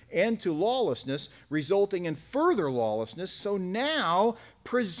impurity and to lawlessness, resulting in further lawlessness, so now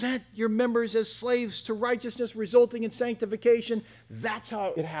present your members as slaves to righteousness, resulting in sanctification. That's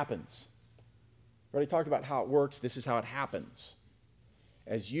how it happens. We already talked about how it works. This is how it happens.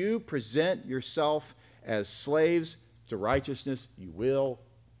 As you present yourself as slaves to righteousness, you will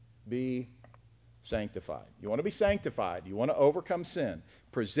be sanctified. You want to be sanctified. You want to overcome sin.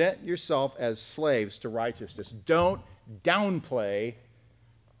 Present yourself as slaves to righteousness. Don't downplay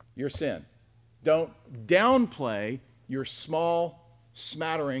your sin. Don't downplay your small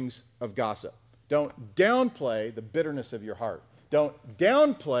smatterings of gossip. Don't downplay the bitterness of your heart. Don't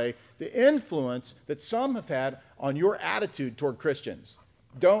downplay the influence that some have had on your attitude toward Christians.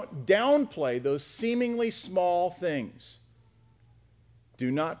 Don't downplay those seemingly small things. Do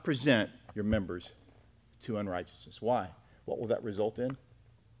not present your members to unrighteousness. Why? What will that result in?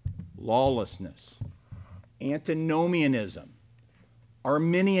 Lawlessness, antinomianism,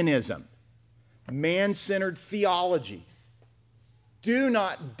 Arminianism, man-centered theology. Do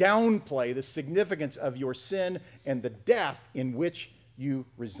not downplay the significance of your sin and the death in which you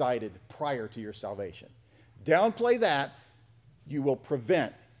resided prior to your salvation. Downplay that, you will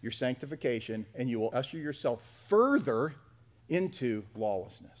prevent your sanctification and you will usher yourself further into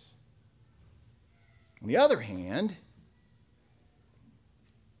lawlessness. On the other hand,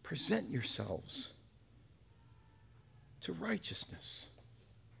 present yourselves to righteousness.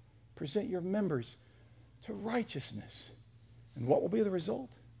 Present your members to righteousness. And what will be the result?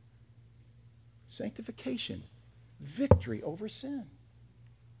 Sanctification, victory over sin.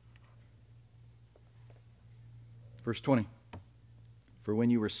 Verse 20. For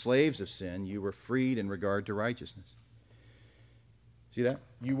when you were slaves of sin, you were freed in regard to righteousness. See that?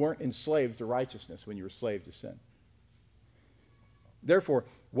 You weren't enslaved to righteousness when you were slave to sin. Therefore,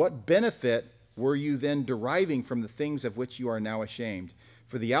 what benefit were you then deriving from the things of which you are now ashamed?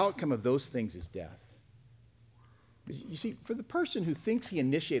 For the outcome of those things is death. You see, for the person who thinks he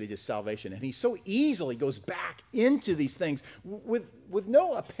initiated his salvation and he so easily goes back into these things with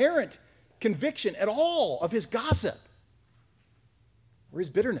no apparent conviction at all of his gossip or his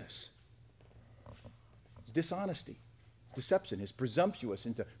bitterness, his dishonesty, his deception, his presumptuous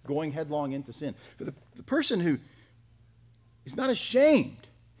into going headlong into sin. For the person who is not ashamed,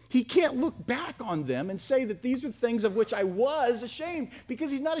 he can't look back on them and say that these are things of which I was ashamed, because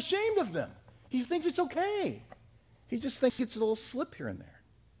he's not ashamed of them. He thinks it's okay. He just thinks it's a little slip here and there.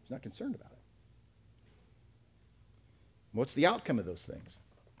 He's not concerned about it. What's the outcome of those things?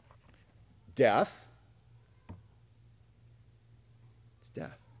 Death. It's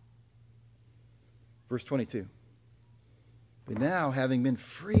death. Verse 22. But now, having been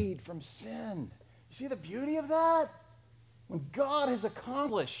freed from sin. You see the beauty of that? When God has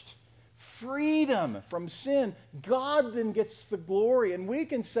accomplished freedom from sin, God then gets the glory. And we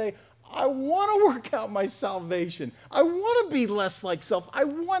can say, I want to work out my salvation. I want to be less like self. I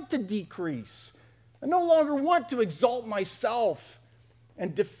want to decrease. I no longer want to exalt myself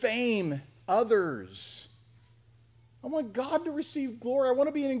and defame others. I want God to receive glory. I want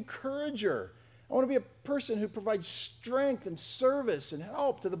to be an encourager. I want to be a person who provides strength and service and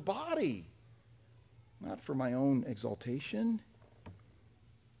help to the body. Not for my own exaltation.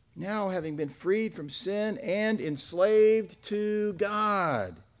 Now, having been freed from sin and enslaved to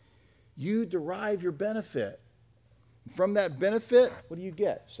God, you derive your benefit. From that benefit, what do you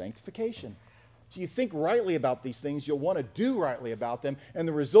get? Sanctification. So you think rightly about these things, you'll want to do rightly about them, and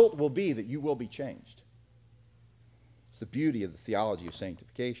the result will be that you will be changed. It's the beauty of the theology of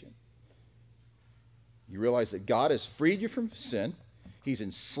sanctification. You realize that God has freed you from sin. He's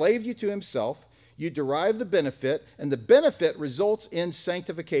enslaved you to himself. You derive the benefit, and the benefit results in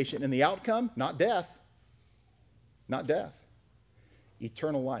sanctification. And the outcome, not death. Not death.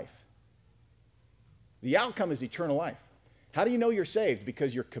 Eternal life. The outcome is eternal life. How do you know you're saved?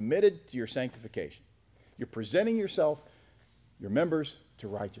 Because you're committed to your sanctification. You're presenting yourself, your members, to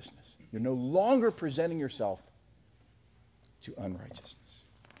righteousness. You're no longer presenting yourself to unrighteousness.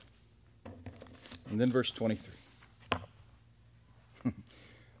 And then verse 23.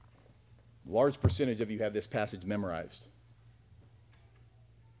 Large percentage of you have this passage memorized.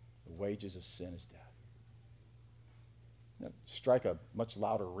 The wages of sin is death. Now, strike a much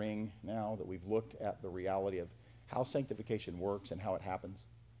louder ring now that we've looked at the reality of how sanctification works and how it happens.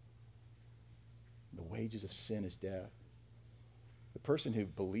 The wages of sin is death. The person who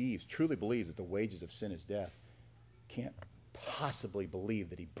truly believes that the wages of sin is death, can't possibly believe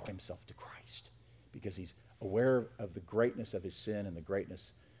that he brought himself to Christ, because he's aware of the greatness of his sin and the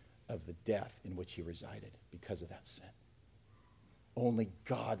greatness of the death in which he resided because of that sin. Only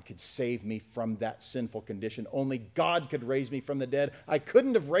God could save me from that sinful condition. Only God could raise me from the dead. I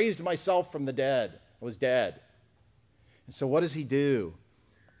couldn't have raised myself from the dead. I was dead. And so what does he do?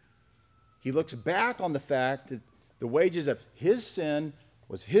 He looks back on the fact that the wages of his sin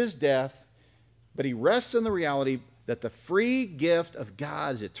was his death, but he rests in the reality that the free gift of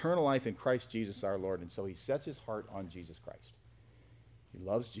God is eternal life in Christ Jesus our Lord. And so he sets his heart on Jesus Christ. He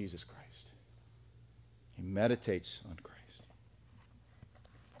loves Jesus Christ. He meditates on Christ.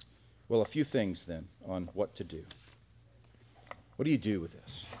 Well, a few things then on what to do. What do you do with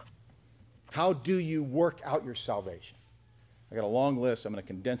this? How do you work out your salvation? I got a long list. I'm going to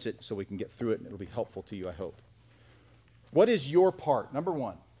condense it so we can get through it, and it'll be helpful to you, I hope. What is your part? Number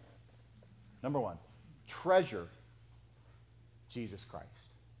one, treasure Jesus Christ.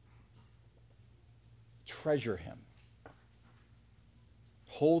 Treasure him.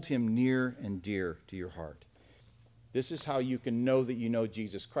 Hold him near and dear to your heart. This is how you can know that you know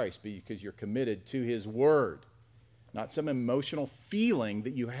Jesus Christ, because you're committed to his word, not some emotional feeling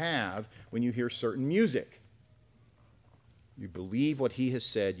that you have when you hear certain music. You believe what he has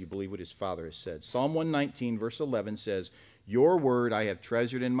said. You believe what his Father has said. Psalm 119, verse 11 says, your word I have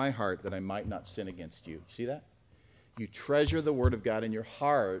treasured in my heart that I might not sin against you. See that? You treasure the word of God in your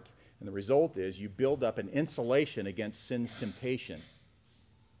heart, and the result is you build up an insulation against sin's temptation.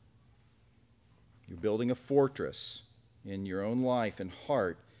 You're building a fortress in your own life and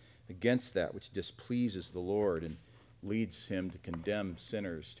heart against that which displeases the Lord and leads him to condemn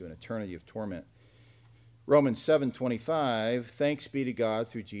sinners to an eternity of torment. Romans 7:25, thanks be to God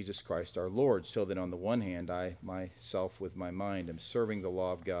through Jesus Christ our Lord, so that on the one hand I myself with my mind am serving the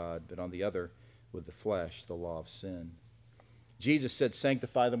law of God, but on the other with the flesh the law of sin. Jesus said,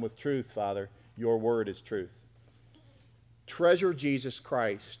 sanctify them with truth, Father. Your word is truth. Treasure Jesus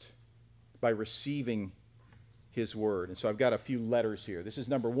Christ by receiving his word. And so I've got a few letters here. This is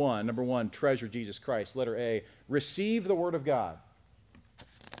number one. Number one, treasure Jesus Christ. Letter A, receive the word of God.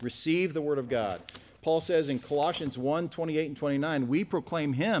 Receive the word of God. Paul says in Colossians 1:28 and 29, we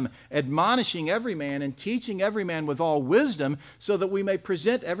proclaim him, admonishing every man and teaching every man with all wisdom, so that we may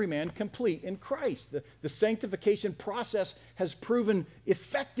present every man complete in Christ. The sanctification process has proven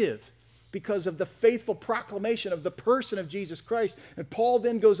effective because of the faithful proclamation of the person of Jesus Christ. And Paul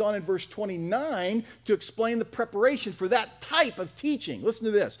then goes on in verse 29 to explain the preparation for that type of teaching. Listen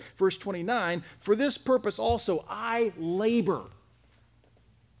to this. Verse 29, for this purpose also I labor,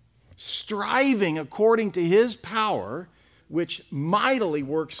 striving according to his power, which mightily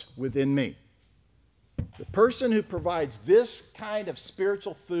works within me. The person who provides this kind of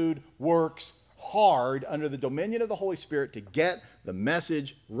spiritual food works hard under the dominion of the Holy Spirit to get the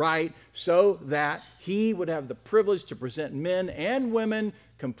message right, so that he would have the privilege to present men and women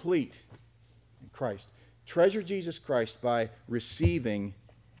complete in Christ. Treasure Jesus Christ by receiving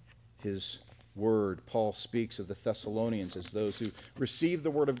his word. Paul speaks of the Thessalonians as those who receive the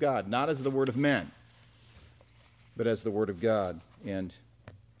word of God, not as the word of men, but as the word of God, and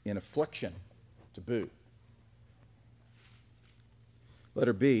in affliction to boot.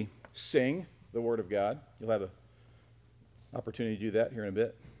 Letter B, sing the word of God. You'll have an opportunity to do that here in a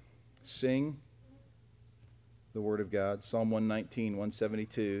bit. Sing the word of God. Psalm 119,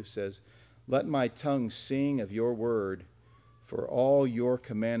 172 says, let my tongue sing of your word, For all your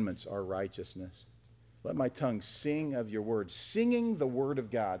commandments are righteousness. Let my tongue sing of your word, singing the word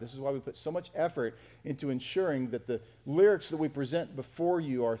of God. This is why we put so much effort into ensuring that the lyrics that we present before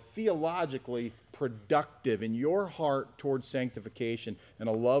you are theologically productive in your heart towards sanctification and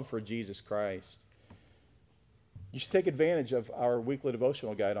a love for Jesus Christ. You should take advantage of our weekly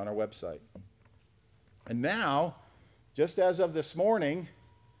devotional guide on our website. And now, just as of this morning,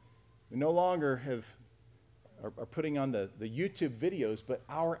 we no longer are putting on the YouTube videos, but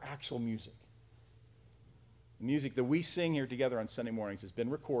our actual music. The music that we sing here together on Sunday mornings has been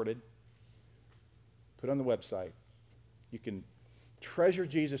recorded, put on the website. You can treasure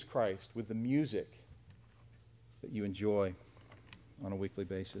Jesus Christ with the music that you enjoy on a weekly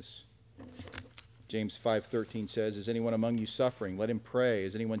basis. James 5:13 says, "Is anyone among you suffering? Let him pray.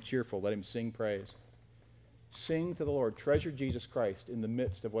 Is anyone cheerful? Let him sing praise." Sing to the Lord. Treasure Jesus Christ in the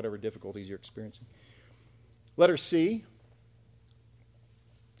midst of whatever difficulties you're experiencing. Letter C,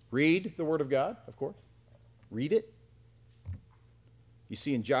 read the Word of God, of course. Read it. You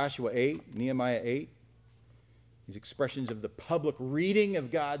see in Joshua 8, Nehemiah 8, these expressions of the public reading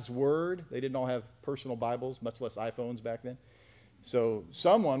of God's Word. They didn't all have personal Bibles, much less iPhones back then. So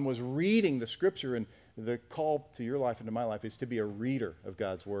someone was reading the Scripture, and the call to your life and to my life is to be a reader of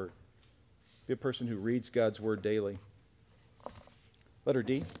God's Word. Be a person who reads God's Word daily. Letter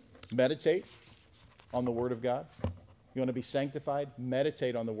D, meditate on the Word of God. You want to be sanctified?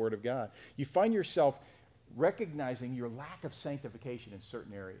 Meditate on the Word of God. You find yourself recognizing your lack of sanctification in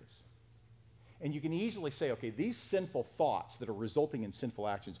certain areas. And you can easily say, okay, these sinful thoughts that are resulting in sinful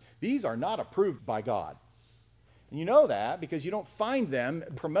actions, these are not approved by God. And you know that because you don't find them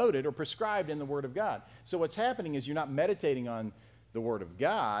promoted or prescribed in the Word of God. So what's happening is you're not meditating on the Word of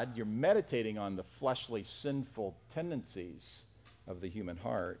God, you're meditating on the fleshly, sinful tendencies of the human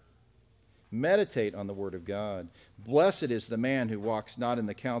heart. Meditate on the Word of God. Blessed is the man who walks not in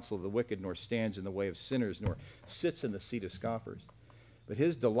the counsel of the wicked, nor stands in the way of sinners, nor sits in the seat of scoffers. But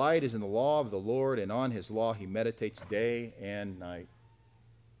his delight is in the law of the Lord, and on his law he meditates day and night.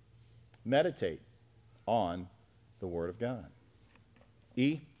 Meditate on the Word of God.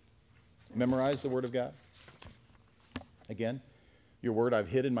 E, memorize the Word of God. Again, your word I've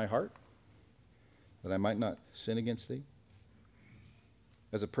hid in my heart, that I might not sin against thee.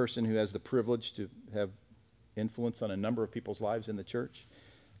 As a person who has the privilege to have influence on a number of people's lives in the church,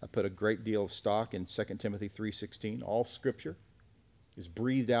 I put a great deal of stock in 2 Timothy 3:16. All Scripture is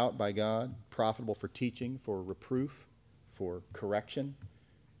breathed out by God, profitable for teaching, for reproof, for correction,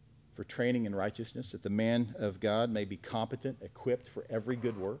 for training in righteousness, that the man of God may be competent, equipped for every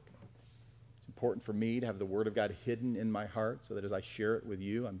good work. It's important for me to have the Word of God hidden in my heart so that as I share it with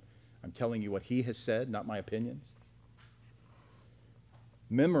you, I'm telling you what He has said, not my opinions.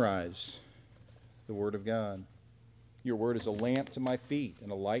 Memorize the Word of God. Your Word is a lamp to my feet and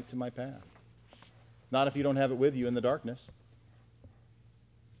a light to my path. Not if you don't have it with you in the darkness.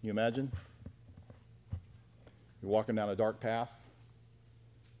 Can you imagine? You're walking down a dark path.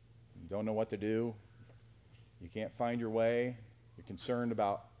 You don't know what to do. You can't find your way. You're concerned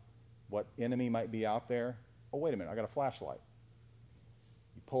about what enemy might be out there. Oh, wait a minute, I got a flashlight.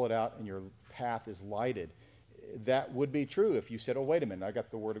 You pull it out and your path is lighted. That would be true if you said, oh, wait a minute, I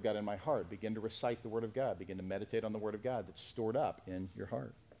got the Word of God in my heart. Begin to recite the Word of God. Begin to meditate on the Word of God that's stored up in your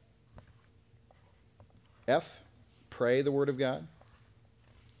heart. F, pray the Word of God.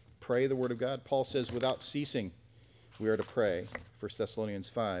 Pray the Word of God. Paul says, without ceasing, we are to pray. 1 Thessalonians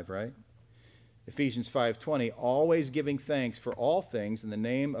 5, right? Ephesians 5:20, always giving thanks for all things in the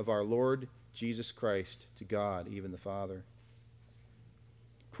name of our Lord Jesus Christ to God, even the Father.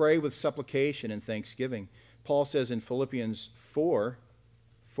 Pray with supplication and thanksgiving. Paul says in Philippians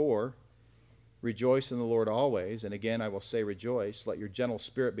 4:4, rejoice in the Lord always, and again I will say rejoice. Let your gentle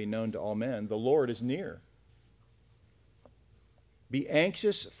spirit be known to all men. The Lord is near. Be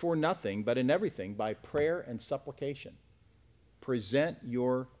anxious for nothing, but in everything, by prayer and supplication, present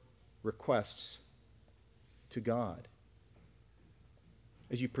your requests to God.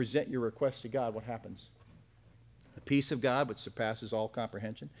 As you present your requests to God, what happens? The peace of God, which surpasses all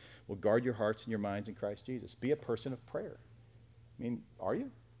comprehension, will guard your hearts and your minds in Christ Jesus. Be a person of prayer. I mean, are you?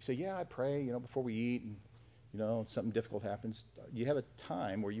 You say, yeah, I pray, before we eat, and, something difficult happens. You have a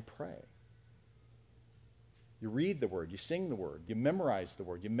time where you pray. You read the Word, you sing the Word, you memorize the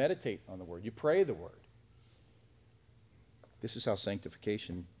Word, you meditate on the Word, you pray the Word. This is how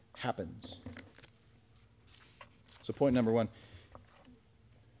sanctification happens. So point number 1,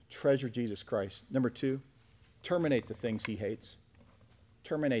 treasure Jesus Christ. Number 2, terminate the things He hates.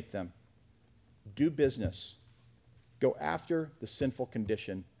 Terminate them. Do business. Go after the sinful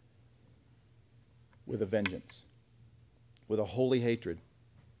condition with a vengeance. with a holy hatred.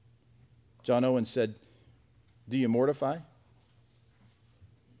 John Owen said, do you mortify?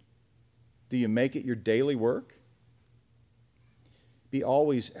 Do you make it your daily work? Be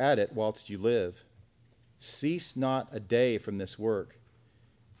always at it whilst you live. Cease not a day from this work.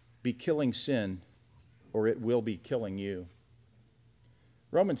 Be killing sin, or it will be killing you.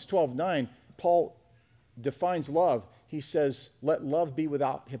 Romans 12:9, Paul defines love. He says, let love be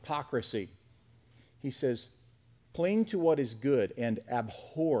without hypocrisy. He says, cling to what is good and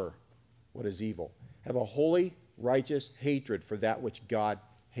abhor what is evil. Have a holy, righteous hatred for that which God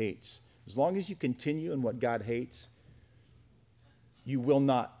hates. As long as you continue in what God hates, you will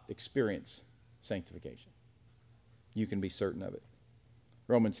not experience sanctification. You can be certain of it.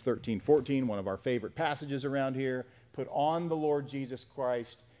 Romans 13:14, one of our favorite passages around here. Put on the Lord Jesus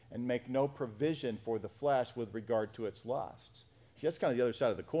Christ and make no provision for the flesh with regard to its lusts. See, that's kind of the other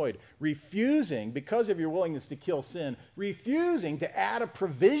side of the coin. Refusing, because of your willingness to kill sin, refusing to add a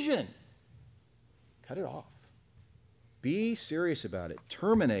provision. Cut it off. Be serious about it.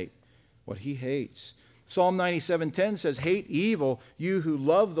 Terminate what he hates. Psalm 97:10 says, hate evil, you who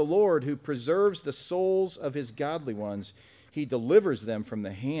love the Lord, who preserves the souls of his godly ones. He delivers them from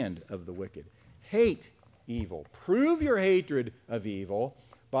the hand of the wicked. Hate evil. Prove your hatred of evil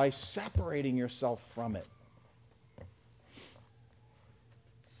by separating yourself from it.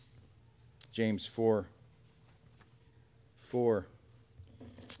 James 4:4.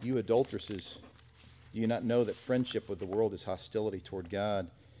 You adulteresses, do you not know that friendship with the world is hostility toward God?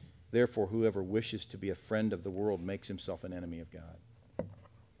 Therefore, whoever wishes to be a friend of the world makes himself an enemy of God.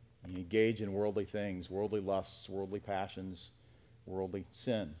 You engage in worldly things, worldly lusts, worldly passions, worldly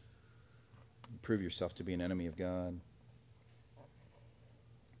sin. You prove yourself to be an enemy of God.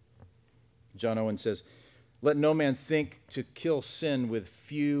 John Owen says, let no man think to kill sin with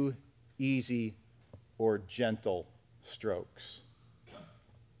few, easy, or gentle strokes.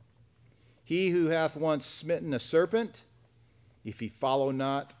 He who hath once smitten a serpent, if he follow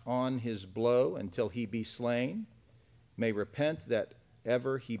not on his blow until he be slain, may repent that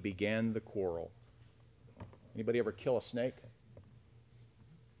ever he began the quarrel. Anybody ever kill a snake?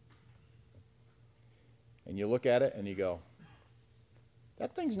 And you look at it and you go,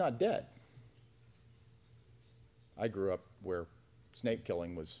 that thing's not dead. I grew up where snake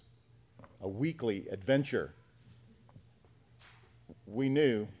killing was a weekly adventure. We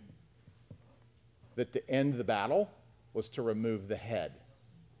knew that to end the battle was to remove the head.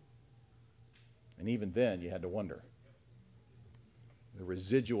 And even then, you had to wonder. The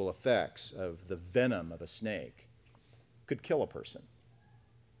residual effects of the venom of a snake could kill a person.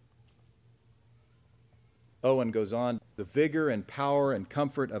 Owen goes on, the vigor and power and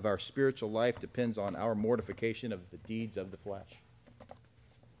comfort of our spiritual life depends on our mortification of the deeds of the flesh.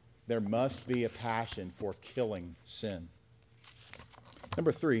 There must be a passion for killing sin.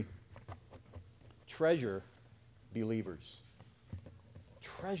 Number 3, treasure believers.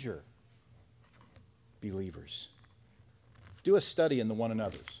 Treasure believers. Do a study in the one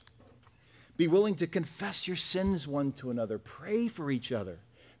another's. Be willing to confess your sins one to another. Pray for each other.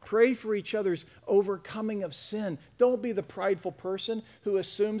 Pray for each other's overcoming of sin. Don't be the prideful person who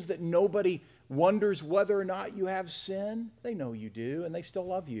assumes that nobody wonders whether or not you have sin. They know you do, and they still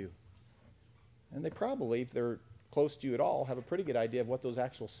love you. And they probably, if they're close to you at all, have a pretty good idea of what those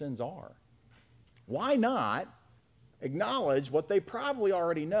actual sins are. Why not acknowledge what they probably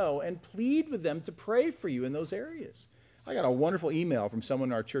already know and plead with them to pray for you in those areas? I got a wonderful email from someone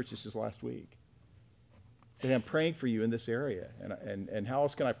in our church this last week. Said, I'm praying for you in this area. And how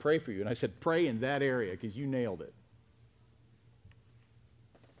else can I pray for you? And I said, pray in that area because you nailed it.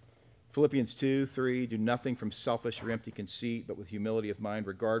 Philippians 2:3, do nothing from selfish or empty conceit, but with humility of mind,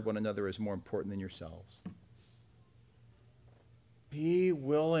 regard one another as more important than yourselves. Be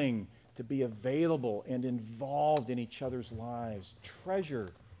willing to be available and involved in each other's lives. Treasure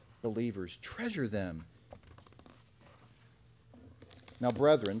believers. Treasure them. Now,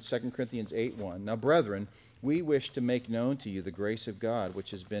 brethren, 2 Corinthians 8:1, now, brethren, we wish to make known to you the grace of God, which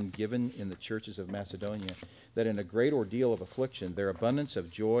has been given in the churches of Macedonia, that in a great ordeal of affliction, their abundance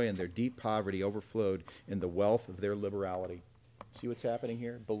of joy and their deep poverty overflowed in the wealth of their liberality. See what's happening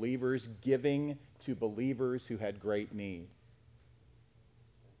here? Believers giving to believers who had great need.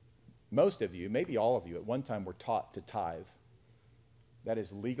 Most of you, maybe all of you, at one time were taught to tithe. That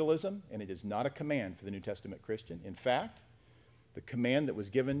is legalism, and it is not a command for the New Testament Christian. In fact, the command that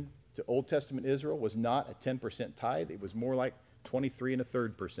was given to Old Testament Israel was not a 10% tithe. It was more like 23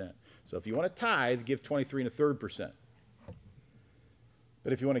 1/3%. So if you want to tithe, give 23 1/3%.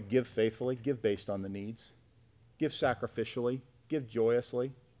 But if you want to give faithfully, give based on the needs. Give sacrificially. Give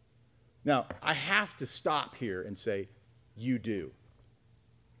joyously. Now, I have to stop here and say, you do.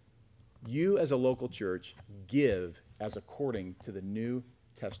 You as a local church give as according to the New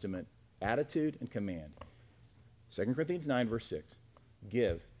Testament attitude and command. 2 Corinthians 9, verse 6.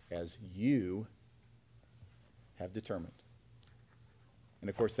 Give as you have determined. And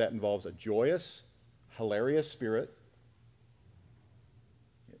of course that involves a joyous, hilarious spirit.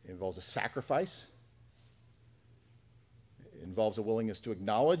 It involves a sacrifice. It involves a willingness to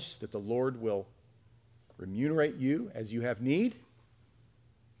acknowledge that the Lord will remunerate you as you have need.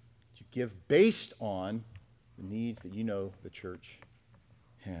 That you give based on the needs that you know the church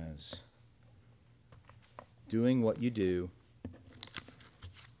has. Doing what you do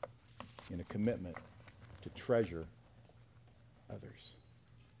in a commitment to treasure others.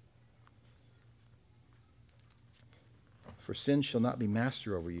 For sin shall not be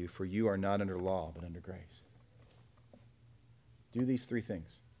master over you, for you are not under law, but under grace. Do these three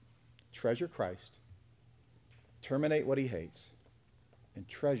things. Treasure Christ, terminate what he hates, and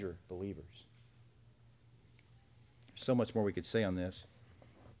treasure believers. There's so much more we could say on this.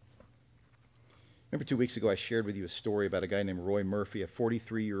 Remember 2 weeks ago I shared with you a story about a guy named Roy Murphy, a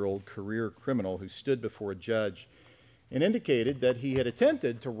 43-year-old career criminal who stood before a judge and indicated that he had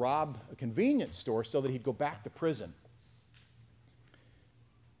attempted to rob a convenience store so that he'd go back to prison.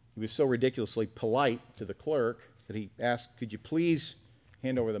 He was so ridiculously polite to the clerk that he asked, "Could you please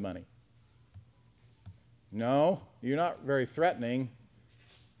hand over the money?" "No, you're not very threatening."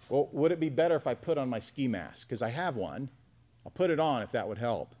 "Well, would it be better if I put on my ski mask? Because I have one. I'll put it on if that would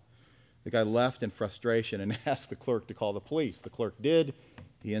help." The guy left in frustration and asked the clerk to call the police. The clerk did.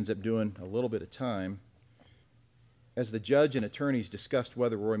 He ends up doing a little bit of time. As the judge and attorneys discussed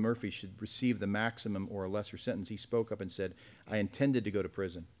whether Roy Murphy should receive the maximum or a lesser sentence, he spoke up and said, "I intended to go to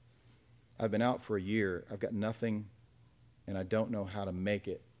prison. I've been out for a year. I've got nothing, and I don't know how to make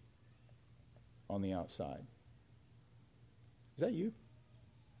it on the outside." Is that you?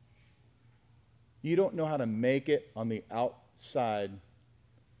 You don't know how to make it on the outside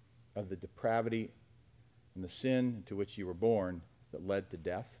of the depravity and the sin to which you were born that led to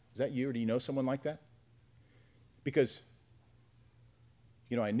death? Is that you, or do you know someone like that? Because,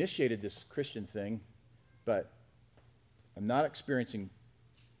 I initiated this Christian thing, but I'm not experiencing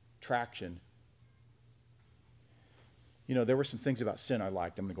traction. There were some things about sin I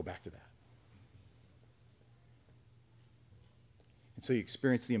liked. I'm going to go back to that. And so you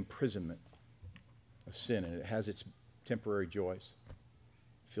experience the imprisonment of sin, and it has its temporary joys.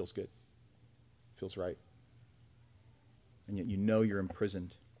 It feels good. It feels right. And yet you know you're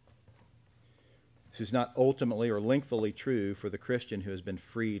imprisoned. This is not ultimately or lengthily true for the Christian who has been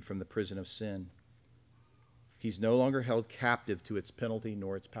freed from the prison of sin. He's no longer held captive to its penalty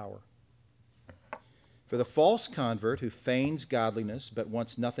nor its power. For the false convert who feigns godliness but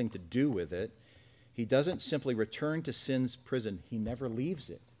wants nothing to do with it, he doesn't simply return to sin's prison. He never leaves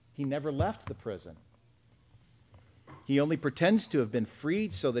it. He never left the prison. He only pretends to have been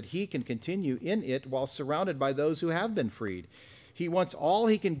freed so that he can continue in it while surrounded by those who have been freed. He wants all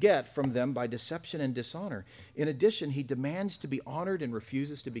he can get from them by deception and dishonor. In addition, he demands to be honored and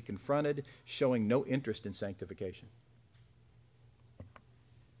refuses to be confronted, showing no interest in sanctification.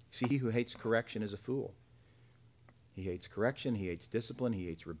 See, he who hates correction is a fool. He hates correction, he hates discipline, he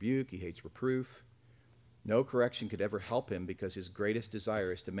hates rebuke, he hates reproof. No correction could ever help him because his greatest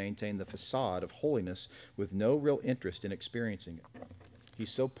desire is to maintain the facade of holiness with no real interest in experiencing it. He's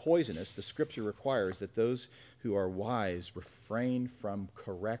so poisonous, the Scripture requires that those who are wise refrain from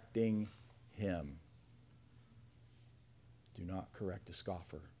correcting him. Do not correct a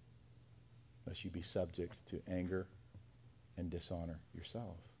scoffer, lest you be subject to anger and dishonor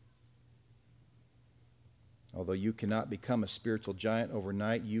yourself. Although you cannot become a spiritual giant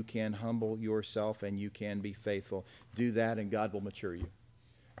overnight, you can humble yourself and you can be faithful. Do that and God will mature you.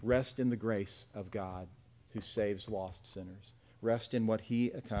 Rest in the grace of God who saves lost sinners. Rest in what he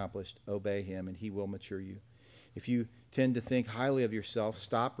accomplished. Obey him and he will mature you. If you tend to think highly of yourself,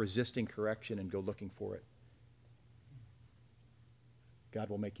 stop resisting correction and go looking for it. God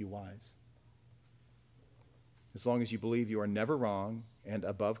will make you wise. As long as you believe you are never wrong and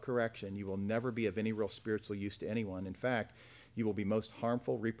above correction, you will never be of any real spiritual use to anyone. In fact, you will be most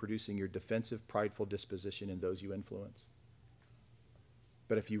harmful, reproducing your defensive, prideful disposition in those you influence.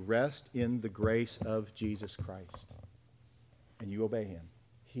 But if you rest in the grace of Jesus Christ and you obey him,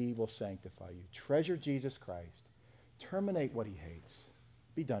 he will sanctify you. Treasure Jesus Christ. Terminate what he hates.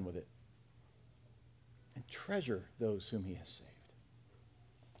 Be done with it. And treasure those whom he has saved.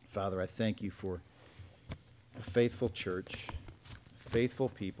 Father, I thank you for a faithful church, faithful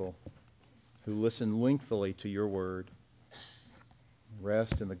people who listen lengthily to your word.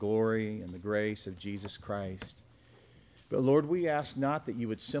 Rest in the glory and the grace of Jesus Christ. But Lord, we ask not that you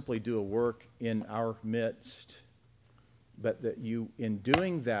would simply do a work in our midst, but that you, in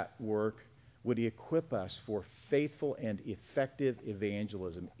doing that work, would equip us for faithful and effective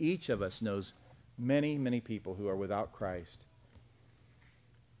evangelism. Each of us knows many, many people who are without Christ.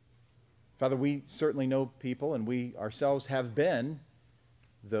 Father, we certainly know people, and we ourselves have been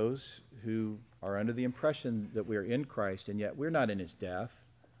those who are under the impression that we are in Christ, and yet we're not in his death.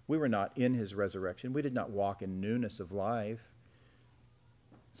 We were not in his resurrection. We did not walk in newness of life.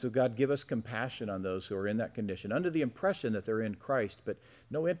 So God, give us compassion on those who are in that condition, under the impression that they're in Christ, but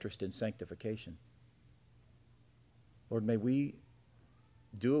no interest in sanctification. Lord, may we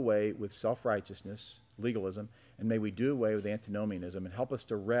do away with self-righteousness, legalism, and may we do away with antinomianism and help us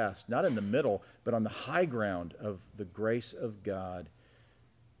to rest, not in the middle, but on the high ground of the grace of God,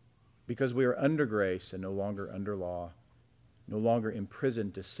 because we are under grace and no longer under law, no longer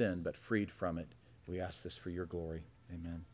imprisoned to sin, but freed from it. We ask this for your glory. Amen.